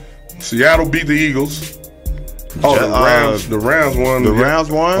lost? Seattle beat the Eagles. Oh, the Rams. The Rams won. The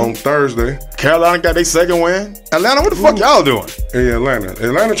Rams won on Thursday. Carolina got their second win. Atlanta, what the fuck y'all doing? Yeah, Atlanta.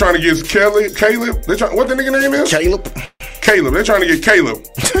 Atlanta trying to get Caleb. What the nigga name is? Caleb. They're trying to get Caleb.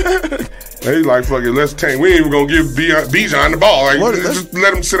 They like, fuck it, let's tank. We ain't even gonna give Bijan the ball. Like, just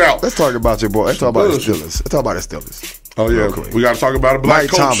let him sit out. Let's talk about your boy. Let's talk about the Steelers. Oh, yeah. We got to talk about a black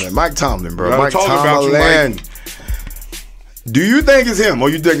coach. Mike Tomlin, bro. Mike Tomlin. Do you think it's him or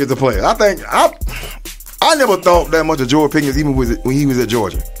you think it's a player? I never thought that much of George Pickens even when he was at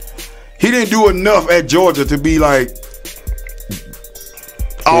Georgia. He didn't do enough at Georgia to be like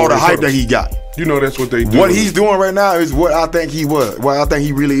all the hype that he got. You know that's what they do. What he's doing right now is what I think he was. What I think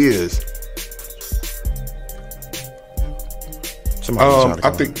he really is.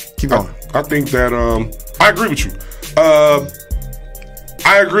 I think that I agree with you.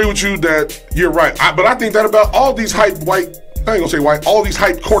 I agree with you that you're right. But I think that about all these hype I ain't gonna say white. All these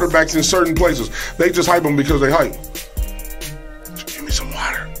hype quarterbacks in certain places, they just hype them because they hype. Give me some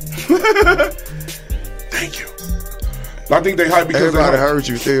water. Thank you. I think they hype because everybody heard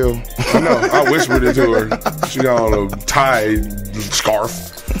you still. I know. I whispered it to her. She got on a tie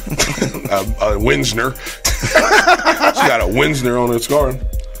scarf, a Winsner. She got a Winsner on her scarf.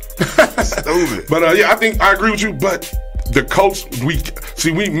 Stupid. But I think I agree with you. But the coach, me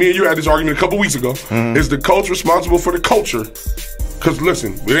and you had this argument a couple weeks ago. Mm-hmm. Is the coach responsible for the culture? Because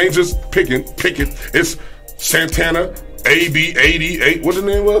listen, it ain't just Pickett. It's Santana. AB 88, what the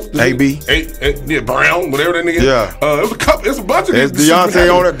name was? AB, Brown, whatever that nigga. Yeah, it was a couple. It's a bunch of. It's Deontay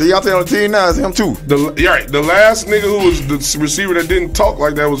on the team now. It's him too. The last nigga who was the receiver that didn't talk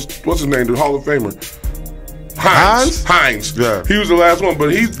like that was what's his name? The Hall of Famer. Hines. Yeah, he was the last one,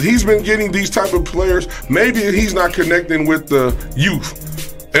 but he's been getting these type of players. Maybe he's not connecting with the youth,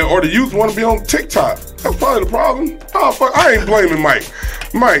 or the youth want to be on TikTok. That's probably the problem. Oh fuck, I ain't blaming Mike.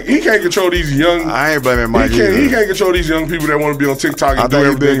 Mike, he can't control these young. I ain't blaming Mike. He can't control these young people that want to be on TikTok and do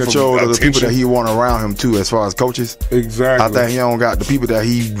everything. I think he's control of the people that he want around him too, as far as coaches. Exactly. I think he don't got the people that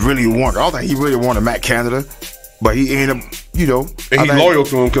he really want. I don't think he really wanted Matt Canada, but he ended up, and he's loyal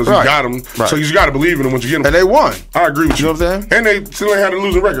to him because he got him. Right. So you got to believe in him once you get him. And they won. I agree with you. You know what I'm saying? And they still ain't had a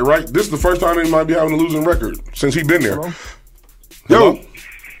losing record, right? This is the first time they might be having a losing record since he been there. Hello?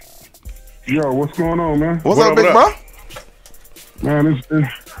 Yo, what's going on, man? What's up, big bro? Man, it's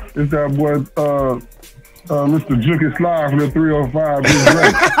that boy Mr. Juke Slide from the 305. Big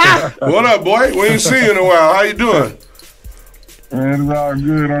Drake. What up, boy? We ain't seen you in a while. How you doing? Man, it's all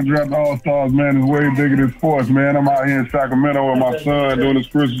good. Undrafted All-Stars, man. It's way bigger than sports, man. I'm out here in Sacramento with my son doing his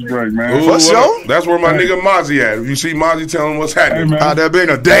Christmas break, man. Ooh, sure? That's where my nigga Mozzie at. If you see Mozzie, tell him what's happening. Hey, man. Out there being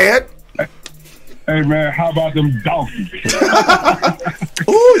a dad. Hey, man, how about them donkeys?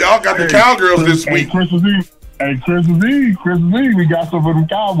 Ooh, y'all got the Cowgirls this week. Christmas Eve. Hey, Christmas Eve, we got some of them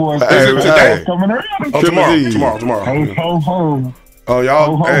Cowboys. Today? Coming around. Oh, tomorrow. Ho, ho, ho. Oh,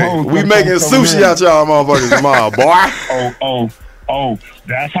 y'all, hey. We making sushi out y'all motherfuckers tomorrow, boy. Oh,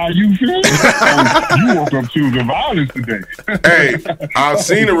 that's how you feel? You woke up choosing violence today. Hey, I've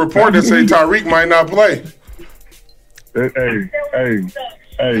seen a report that say Tyreek might not play.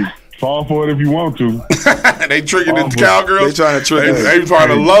 Hey. Fall for it if you want to. They tricking the Cowgirls. They trying to trick. They trying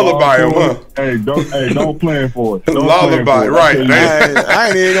to lullaby them, huh? Hey, don't plan for it. Lullaby, right? I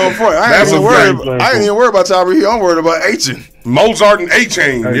ain't even gonna front. I ain't even worried about Tyreek Hill. I'm worried about H-Chain. Mozart and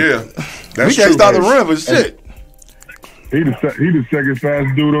A-Chain, yeah. We can't stop the run for shit. He the second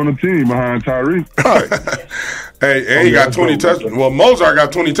fastest dude on the team behind Tyreek. Right. Hey, and he got 20 touchdowns. Well, Mozart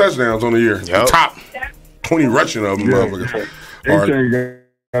got 20 touchdowns on the year. Yep. The top 20 rushing of them, motherfuckers.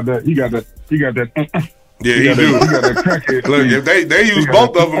 He got that. Yeah, he do. He got that crackhead. Look, if they use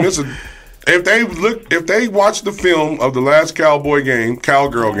both of them, if they watch the film of the last Cowgirl game,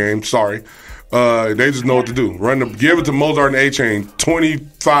 they just know what to do. Give it to Mozart and A-Chain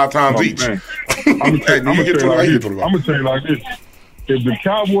 25 times each. I'm gonna tell you like this. If the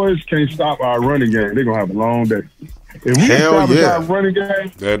Cowboys can't stop our running game, they're gonna have a long day. If we stop our running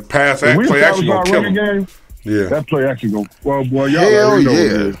game, that play action gonna kill them. Yeah, that play actually gonna. Well, boy, y'all already know.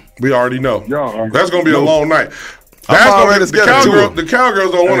 Yeah, we already know. That's gonna be a long night. The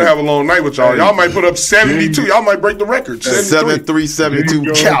Cowgirls don't want to have a long night with y'all. Y'all might put up 72. Y'all might break the record.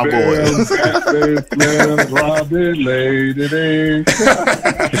 73-72 Cowboys.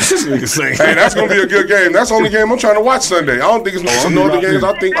 Hey, that's gonna be a good game. That's the only game I'm trying to watch Sunday. I don't think it's no other games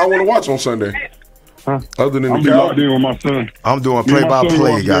I think I want to watch on Sunday. Other than the Cowboys. With my son. I'm doing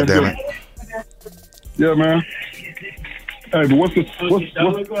play-by-play. Goddamn it. Yeah, man. Hey, but what's the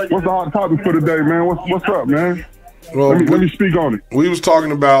hot topic for today, man? What's up, man? Well, let me speak on it. We was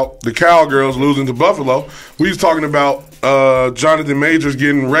talking about the Cowgirls losing to Buffalo. We was talking about Jonathan Majors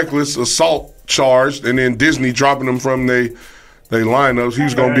getting reckless assault charged, and then Disney dropping them from they lineups. He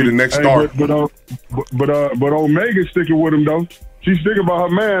was going to be the next star. But Omega's sticking with him though. She's sticking by her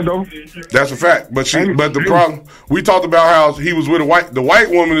man though. That's a fact. But the problem, we talked about how he was with the white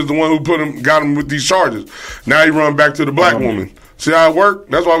woman is the one who got him with these charges. Now he run back to the black woman. See how it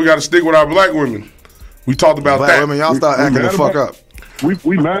worked? That's why we got to stick with our black women. We talked about black women, y'all start acting the fuck up.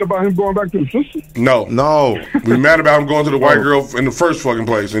 We mad about him going back to the sister? No. We mad about him going to the white girl in the first fucking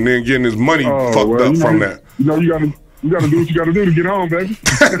place and then getting his money fucked up from that. You know, you gotta do what you gotta do to get on, baby.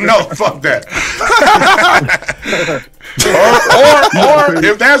 No, fuck that. or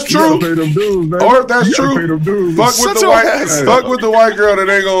if that's true, fuck with the white girl that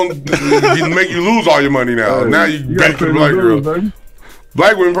ain't gonna make you lose all your money now. Now you back to the black girl. Baby.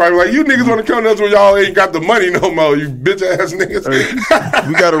 Black women probably like, you niggas want to come to us when y'all ain't got the money no more, you bitch ass niggas. Hey,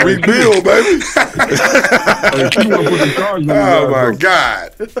 we got to rebuild, baby. Oh my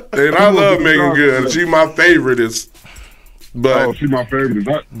God. And I love Megan Good. She my favorite. She's my favorite.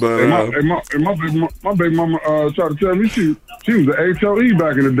 My baby mama tried to tell me she was an HOE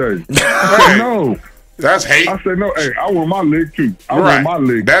back in the day. I said, no. That's hate. I said, no, hey, I want my leg too.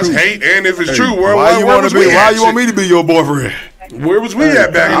 That's hate, and if it's true, why you want me to be your boyfriend? Where was we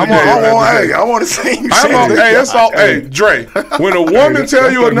at back in the day? I want the same shit. That's all. Hey, Dre, when a woman tell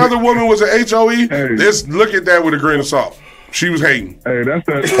you another woman was an HOE, just look at that with a grain of salt. She was hating. Hey, that's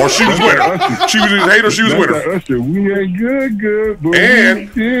that. Or she was with her. She was either hate or she was with her. We ain't good, but and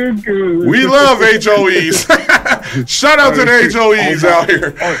we love HOEs. Shout out to the HOEs out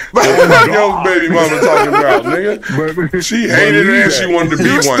here. What your baby mama talking about, nigga? She hated it and she wanted to be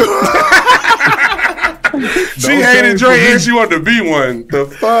one. She hated Dre and she wanted to be one. The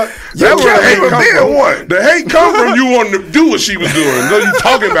fuck? That's where the hate come from. The hate come from you wanting to do what she was doing. No, you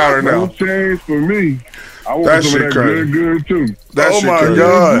talking about her now. No change for me. I want some of that good too. Oh my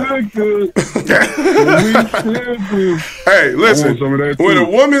God. Hey, listen. When a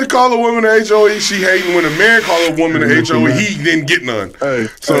woman call a woman an HOE, she hating. When a man call a woman an HOE, he didn't get none.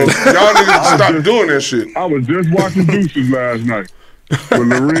 So y'all niggas stop doing that shit. I was just watching Deuces last night with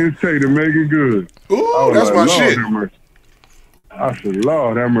Lorenz Tate and Megan Good. Ooh, that's my shit. I said,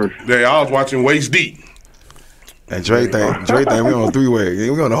 Lord have mercy. Yeah, I was watching Waist Deep. And Dre think we on a three-way.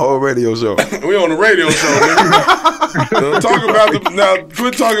 We on the whole radio show. We on the radio show, nigga. Talk about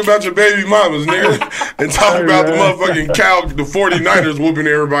quit talking about your baby mamas, nigga, and talk about the motherfucking the 49ers whooping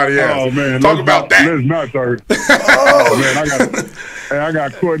everybody ass. Oh man, talk about that. Let's not start. Oh man, I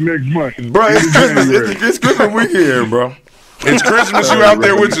got court next month, bro. It's Christmas weekend, bro. It's Christmas. You out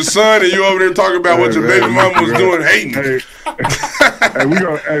there with your son, and you over there talking about what your baby mama was doing, hating.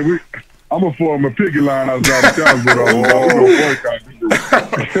 I'm gonna form a picket line outside the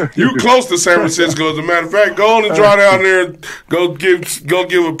town. You close to San Francisco, as a matter of fact. Go on and drive down there. And go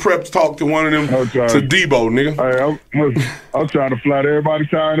give a prep talk to one of them to Debo, nigga. Hey, I'm trying to fly to everybody's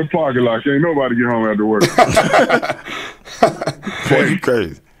car in the parking lot. Can't nobody get home after work. Boy, you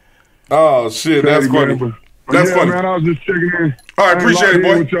crazy. Oh shit, that's funny. That's funny, man. I was just checking in. All right, appreciate it,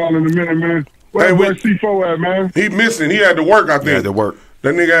 boy. With y'all in a minute, man. Where's C4 at, man? He missing. He had to work, I think. He had to work.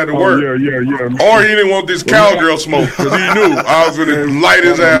 That nigga had to work. Yeah. Or he didn't want this cowgirl smoke because he knew I was gonna light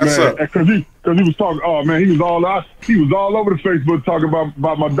his ass up. Because he was talking. Oh man, he was all over the Facebook talking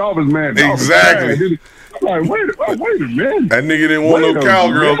about my Dolphins, man. Exactly. Like, wait a minute. That nigga didn't want no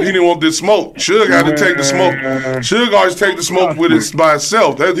cowgirl. He didn't want this smoke. Suge had to take the smoke. Suge always take the smoke with it by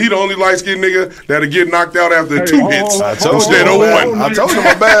itself. He the only light-skinned nigga that'll get knocked out after 2 hits instead of 1. I told him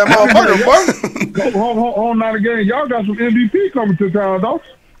a bad motherfucker, boy. Hold on, not again. Y'all got some MVP coming to town, dog.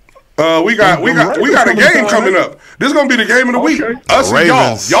 We got a game coming up. This is gonna be the game of the week. Us and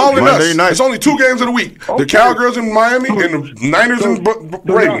y'all and us. Night. It's only 2 games of the week. The Cowgirls in Miami and the Niners and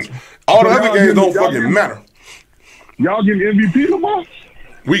Ravens. All the other games don't fucking matter. Y'all getting MVP tomorrow?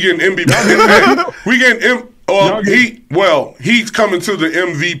 We getting MVP. We getting he's coming to the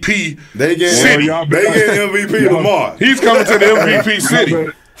MVP city. They get MVP tomorrow. He's coming to the MVP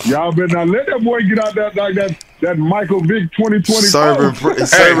city. Y'all better not let that boy get out there like that Michael Vick 2020.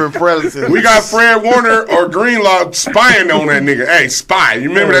 Serving president. We got Fred Warner or Greenlaw spying on that nigga. Hey, spy. You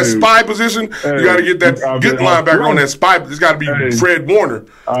remember that spy position? You got to get that good linebacker on that spy. It's got to be Fred Warner.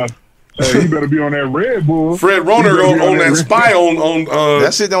 He better be on that Red Bull. Fred Warner on that spy on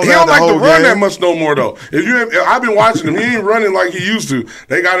that shit don't he don't like to run game. that much no more though. I've been watching him. He ain't running like he used to.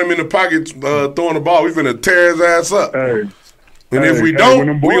 They got him in the pocket throwing the ball. We finna tear his ass up. And if we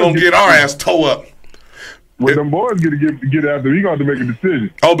don't, we gonna get our ass toe up. When them boys get after, he gonna have to make a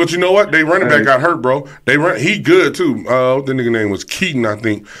decision. Oh, but you know what? They running back got hurt, bro. He good too. The nigga name was Keaton, I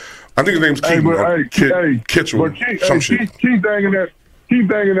think. I think his name's Keaton. Kitchell. Some shit. Keep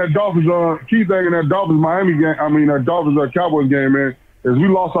thinking that Dolphins Miami game. I mean that Dolphins Cowboys game, man. Is we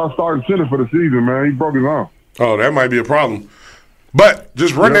lost our starting center for the season, man. He broke his arm. Oh, that might be a problem. But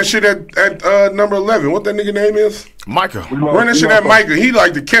just run that shit at number 11. What that nigga name is? Micah. Run that shit at Micah. He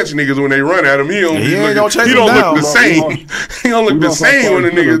like to catch niggas when they run at him. He don't look the same. He don't look the same when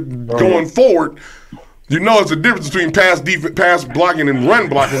the nigga going forward. You know it's a difference between pass blocking and run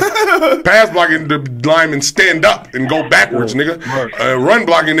blocking. Pass blocking, the linemen stand up and go backwards, nigga. Run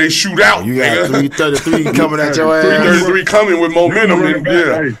blocking, they shoot out, you nigga. got 333 coming at your ass. 333 coming with momentum.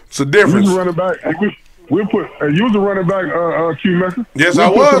 It's a difference. You was a running back. You was a running back, Q Mecca. Yes, I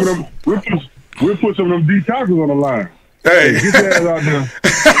was. We'll put some of them D tackles on the line. Hey. Get your ass out there.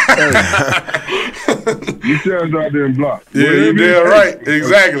 Get your ass out there and block. Yeah, you're damn right.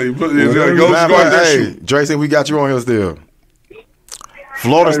 Exactly. Hey, Drayson, we got you on here still.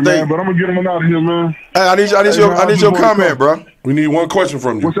 Florida State. Man, but I'm going to get him out of here, man. Hey, I need your comment, bro. We need one question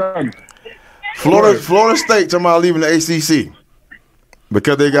from you. What's happening? Florida State talking about leaving the ACC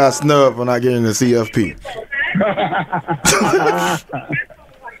because they got snubbed for not getting the CFP.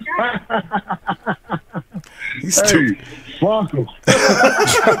 He's stupid.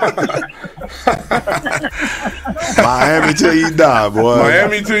 Miami till you die, boy.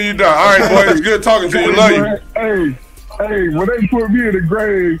 Miami till you die. All right, boy. It's good talking to you. Love you. Hey, when they put me in the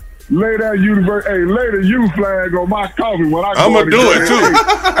grave, lay that lay the U flag on my coffin when I'm gonna do it too.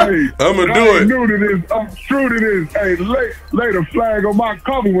 I'm gonna do it. New to this. I'm true to this. Hey, lay the flag on my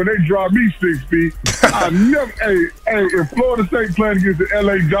coffin when they drop me 6 feet. I never. If Florida State playing against the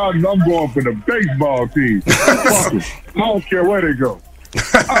LA Dodgers, I'm going for the baseball team. Fuck it. I don't care where they go.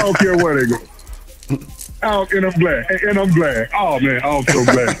 And I'm glad. Oh man, I'm so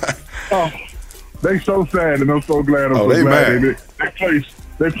glad. Oh, they so sad and I'm so glad. I'm so glad. Mad.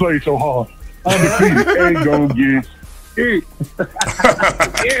 They play so hard. Undefeated ain't gonna get it.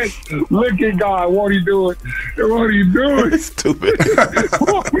 Look at God. What are you doing? What are you doing? Stupid.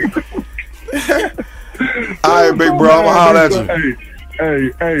 All right, big bro. I'm gonna holler at you.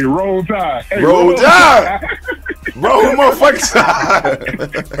 Hey, roll tide. Roll tide. Roll motherfucking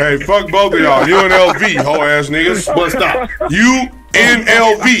tide. Hey, fuck both of y'all. UNLV, hoe ass niggas. But stop.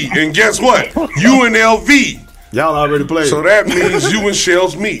 UNLV. And guess what? UNLV. Y'all already played. So that means you and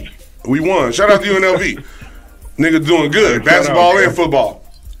Shells meet. We won. Shout out to UNLV. Nigga doing good. Hey, Basketball shout out, and football.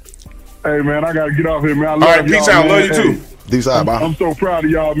 Hey, man, I got to get off here, man. I love All right, peace y'all, out. man. Love you too. Peace out, bye. I'm so proud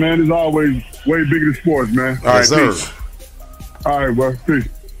of y'all, man. It's always way bigger than sports, man. All right, Yes, sir. peace. All right, bro. Peace.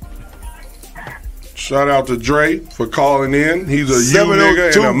 Shout out to Dre for calling in. He's a U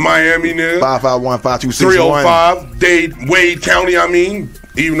 702. nigga and a Miami nigga. 551-5261. 305 Wade County, I mean.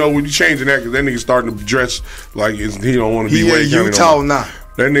 Even though we're changing that because that nigga starting to dress like he don't want to be He Wade in County. Utah no more. now.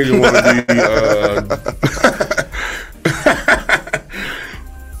 That nigga want to be.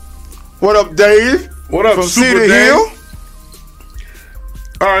 What up, Dave? What up, From Super Cedar Dave? Hill?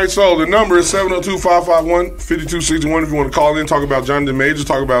 All right, so the number is 702-551-5261 if you want to call in, talk about Jonathan Majors,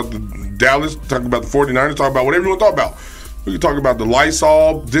 talk about the Dallas, talk about the 49ers, talk about whatever you want to talk about. We can talk about the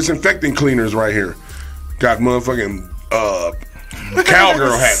Lysol disinfecting cleaners right here. Got motherfucking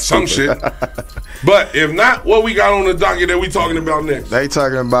cowgirl hat, some shit. But if not, what we got on the docket that we talking about next? They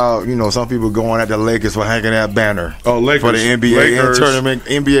talking about, some people going at the Lakers for hanging that banner. Oh, Lakers. For the NBA Lakers. tournament,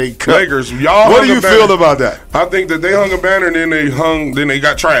 NBA Cup. Lakers, y'all. What hung do you a banner. feel about that? I think that they hung a banner and then they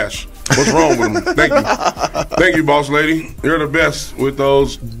got trash. What's wrong with them? Thank you. Thank you, boss lady. You're the best with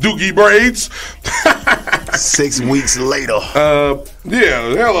those dookie braids. 6 weeks later.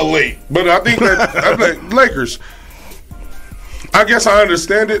 Yeah, hella late. But I think Lakers. I guess I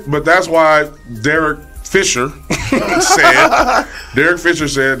understand it, but that's why Derek Fisher said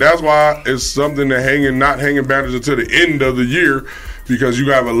that's why it's something that not hanging banners until the end of the year because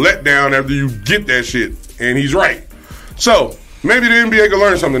you have a letdown after you get that shit. And he's right. So maybe the NBA can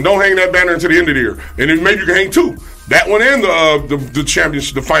learn something. Don't hang that banner until the end of the year. And then maybe you can hang two. That one and the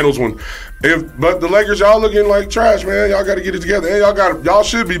championship, the finals one. But the Lakers, y'all looking like trash, man. Y'all got to get it together. And y'all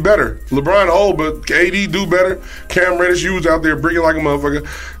should be better. LeBron old, but AD do better. Cam Reddish, you was out there bringing like a motherfucker.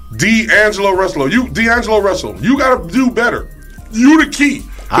 D'Angelo Russell, you got to do better. You the key.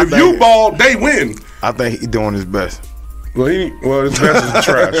 If you ball, they win. I think he's doing his best. Well, his best is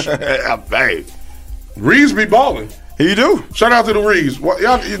trash. Hey, Reeves be balling. he do. Shout out to the Reeves.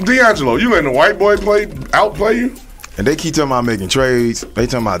 D'Angelo, you letting the white boy outplay you? And they keep talking about making trades. They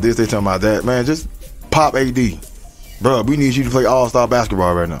talking about this, they talking about that. Man, just pop AD. Bro, we need you to play all-star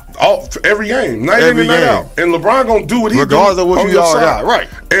basketball right now. Every game. Night Every in and night game. out. And LeBron going to do what he do. Regardless of what on you your all side. got. Right.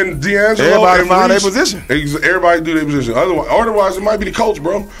 And D'Angelo Everybody and find their Reeves, position. Everybody do their position. Otherwise, it might be the coach,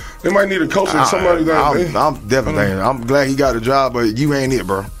 bro. They might need a coach and somebody that. I'm definitely thinking. I'm glad he got the job, but you ain't it,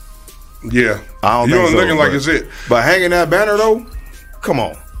 bro. Yeah. I don't you think ain't so, looking like but- it's it. But hanging that banner, though, come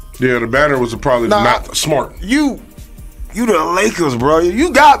on. Yeah, the banner was probably not smart. You the Lakers, bro.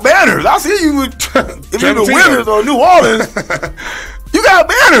 You got banners. I see you with if you the 17. Wizards or New Orleans. You got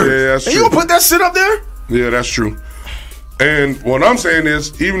banners. Yeah, that's and true. you gonna put that shit up there? Yeah, that's true. And what I'm saying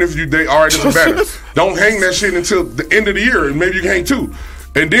is, even if they already have a banner, don't hang that shit until the end of the year, and maybe you can hang two.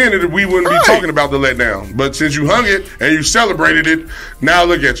 And then we wouldn't be talking about the letdown. But since you hung it and you celebrated it, now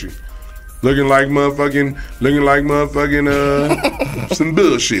look at you. Looking like motherfucking some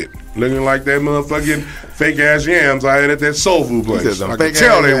bullshit. Looking like that motherfucking fake ass yams I had at that soul food place. I could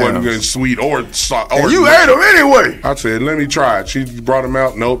tell they wasn't good, sweet or soft. And you ate them anyway. I said, let me try it. She brought them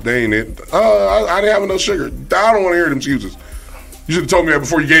out. Nope, they ain't it. I didn't have no sugar. I don't want to hear them excuses. You should have told me that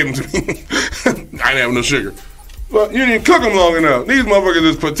before you gave them to me. I didn't have no sugar. Well, you didn't cook them long enough. These motherfuckers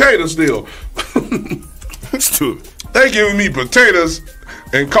is potatoes still. Stupid. They giving me potatoes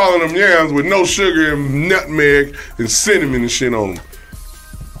and calling them yams with no sugar and nutmeg and cinnamon and shit on them.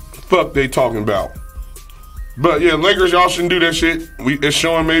 Fuck they talking about. But yeah, Lakers, y'all shouldn't do that shit. It's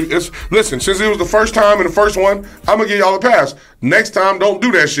showing listen, since it was the first time and the first one, I'm gonna give y'all a pass. Next time, don't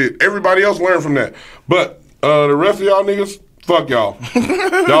do that shit. Everybody else learn from that. But the rest of y'all niggas, fuck y'all.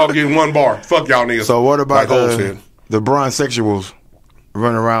 Y'all get one bar. Fuck y'all niggas. So what about like the bronsexuals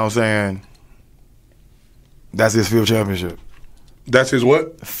running around saying that's his 5th championship? That's his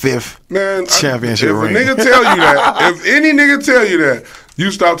what? 5th If championship ring. a nigga tell you that, if any nigga tell you that, you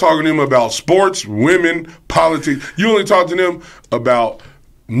stop talking to them about sports, women, politics. You only talk to them about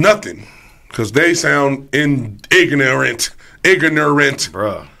nothing because they sound ignorant.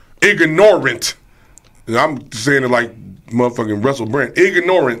 Bruh. Ignorant. And I'm saying it like motherfucking Russell Brand.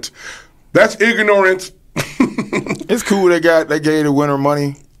 Ignorant. That's ignorant. It's cool they gave the winner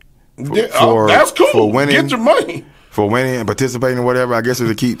money. That's cool. For winning. Get your money. For winning and participating or whatever. I guess it's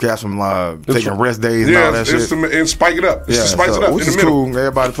to keep cats from taking rest days and all that shit. And spike it up. It's to spice it up which in the is middle. cool.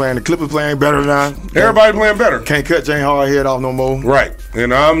 Everybody playing. The Clippers playing better now. Everybody playing better. Can't cut Jane Hardhead off no more. Right.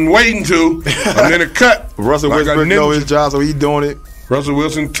 And I'm waiting to. I'm in a cut. Russell Wilson know his job, so he's doing it. Russell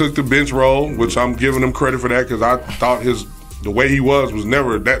Wilson took the bench role, which I'm giving him credit for that because I thought the way he was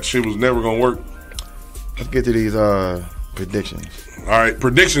never, that shit was never going to work. Let's get to these predictions. All right,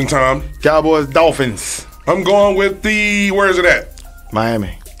 prediction time. Cowboys, Dolphins. I'm going with where is it at?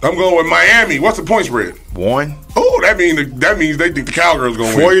 Miami. I'm going with Miami. What's the point spread? 1. Oh, that means they think the Cowgirls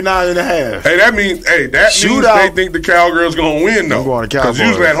going to win. 49.5. Hey, that means they think the Cowgirls going to win, though. I'm going to Cowboys. Because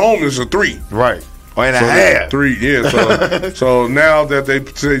usually at home it's a 3. Right. And a half. 3, yeah. So now that they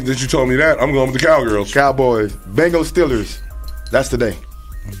say that you told me that, I'm going with the Cowgirls. Cowboys. Bengals, Steelers. That's today.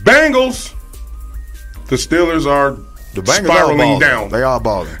 Bengals. The Steelers are spiraling down. They are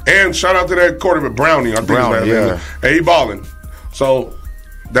balling. And shout out to that quarterback, Browning. I think Browning, yeah. Hey, he balling. So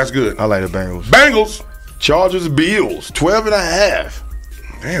that's good. I like the Bengals. Bengals. Chargers, Bills.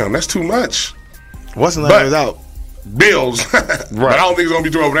 12.5. Damn, that's too much. What's the line is out? Bills. Right. But I don't think it's going to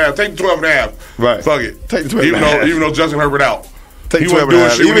be 12.5. Take the 12.5. Right. Fuck it. Take the 12.5. Even though Justin Herbert out. Take he 12.5. wasn't doing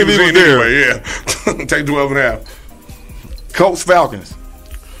shit Even if he was there. anyway, yeah. Take 12.5. Colts, Falcons.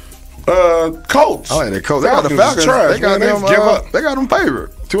 Colts. I like the Colts. They got the Falcons. Trash, they got man. them. Give up. They got them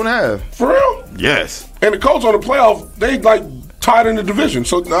favored. 2.5. For real? Yes. And the Colts on the playoff, they like tied in the division.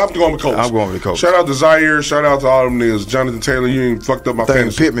 So I have to go with the Colts. I'm going with the Colts. Shout out to Zaire. Shout out to all them niggas. Jonathan Taylor, you ain't fucked up my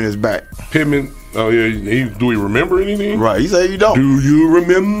fantasy. Pittman is back. Pittman. Oh yeah. Do we remember anything? Right. He said you don't. Do you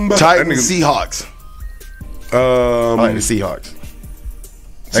remember? Titans, Seahawks. I like the Seahawks.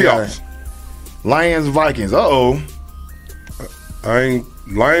 Seahawks. Lions, Vikings. Uh-oh.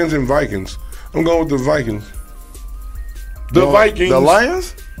 Lions and Vikings. I'm going with the Vikings. Vikings. The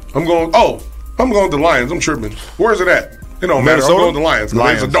Lions? I'm going with the Lions. I'm tripping. Where's it at? It don't matter. Minnesota? I'm going with the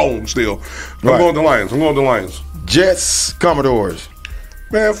Lions. It's a dome still. I'm going with the Lions. Jets, Commodores.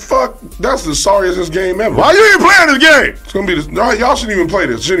 Man, fuck. That's the sorriest game ever. Why you even playing this game? It's going to be this. Y'all shouldn't even play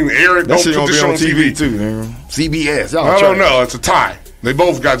this. Shouldn't even air it. That Don't shit put gonna this be on TV too, man. CBS. I don't know. It's a tie. They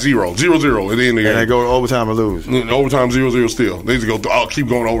both got 0-0 at the end of the game. And they go to overtime and lose. Overtime 0-0 still. They just go. I'll keep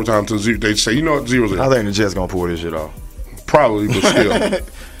going overtime to 0. They say, you know what, 0-0. I think the Jets gonna pull this shit off. Probably, but still.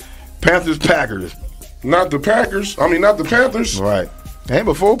 Panthers, Packers. Not the Packers. I mean, not the Panthers. Right. Ain't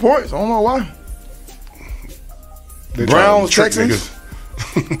but 4 points. I don't know why. Browns, Texans.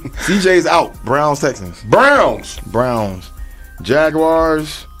 CJ's out. Browns, Texans. Browns.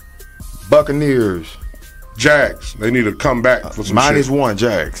 Jaguars, Buccaneers. Jags. They need to come back for some shit. -1,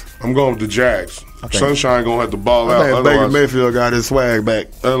 Jags. I'm going with the Jags. Sunshine gonna have to ball out. I think Baker Mayfield got his swag back.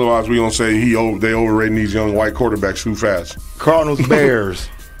 Otherwise, we gonna say they overrating these young white quarterbacks too fast. Cardinals, Bears.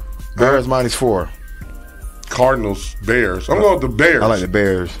 Bears -4. Cardinals, Bears. I'm going with the Bears. I like the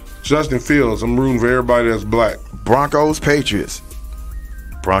Bears. Justin Fields. I'm rooting for everybody that's black. Broncos, Patriots.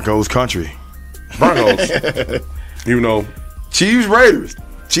 Broncos country. Broncos. Even though Chiefs, Raiders.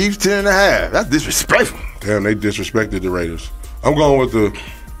 Chiefs 10.5. That's disrespectful. Damn, they disrespected the Raiders. I'm going with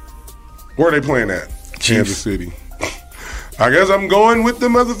where are they playing at? Chiefs. Kansas City. I guess I'm going with the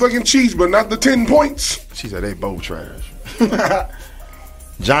motherfucking Chiefs, but not the 10 points. She said they both trash.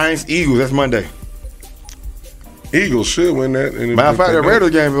 Giants, Eagles. That's Monday. Eagles should win that. Matter of fact, the Raiders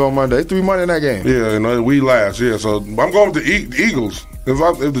game is on Monday. They 3 money in that game. Yeah, and we last. Yeah, so I'm going with the Eagles. If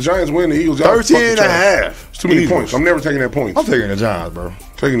the Giants win, the Eagles 13.5. It's too many points. I'm never taking that points. I'm taking the Giants, bro.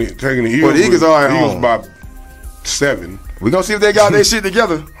 Taking the Eagles. But the Eagles are at Eagles home. by 7. We gonna see if they got their shit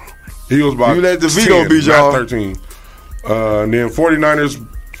together. Eagles by you let the 10, Vito beat y'all. not 13. And then 49ers,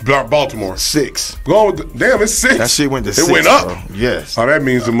 Baltimore 6. Going with damn, it's 6. That shit went to 6. It went up. Bro. Yes. Oh, that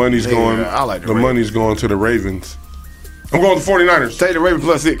means the money's going. I like the money's going to the Ravens. I'm going with the 49ers. Take the Ravens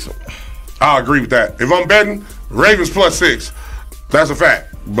 +6. I agree with that. If I'm betting, Ravens +6. That's a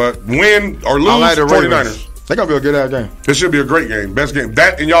fact. But win or lose, I like the 49ers. They're going to be a good ass game. It should be a great game. Best game.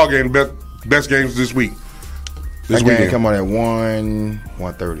 That and y'all game, best games this week. That game come on at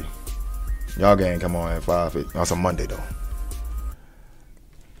 1:30. Y'all game come on at 5:50. That's a Monday, though.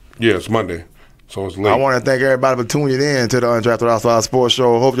 Yeah, it's Monday. So it's late. I want to thank everybody for tuning in to the Undrafted ALLSTARZ Sports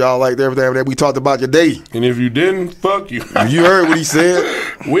Show. Hope y'all liked everything that we talked about today. And if you didn't, fuck you. You heard what he said.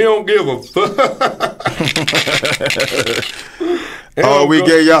 We don't give a fuck. We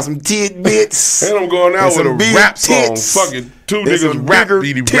gave y'all some tidbits. And I'm going out with a rap song. Fucking 2 niggas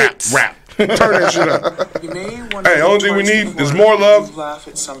rap. Turn that shit up. Hey, only thing we need is more love.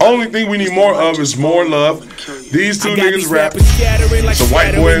 Only thing we need more of is more love. These 2 niggas rap. It's a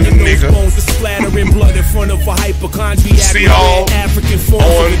white boy and a nigga. See y'all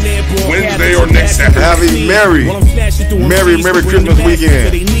on Wednesday or next Saturday. Have a Merry Christmas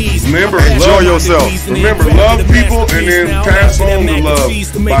weekend. Remember, enjoy yourself. Remember, love people and then pass on the love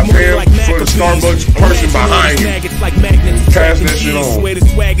by paying for the Starbucks person behind you. Pass that shit on.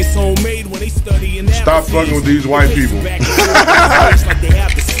 Stop fucking with these white people.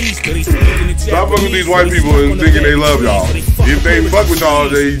 Stop fucking with these white people and thinking they love y'all. if they fuck with y'all,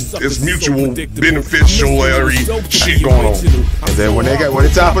 it's mutual beneficial shit going on. And then when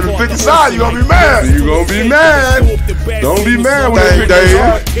it's time for the 50 side, you gonna be mad. You gonna be mad. Don't be mad when they pick your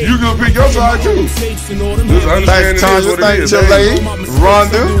side. You gonna pick your side too. Just understand it is what it is. Chile,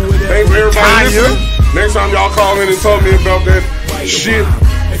 Rhonda, thanks for everybody listening. Next time y'all call in and tell me about that shit.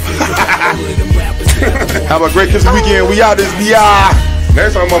 Have a great Christmas weekend. We out this BI.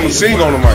 Next time I'm gonna sing on the mic.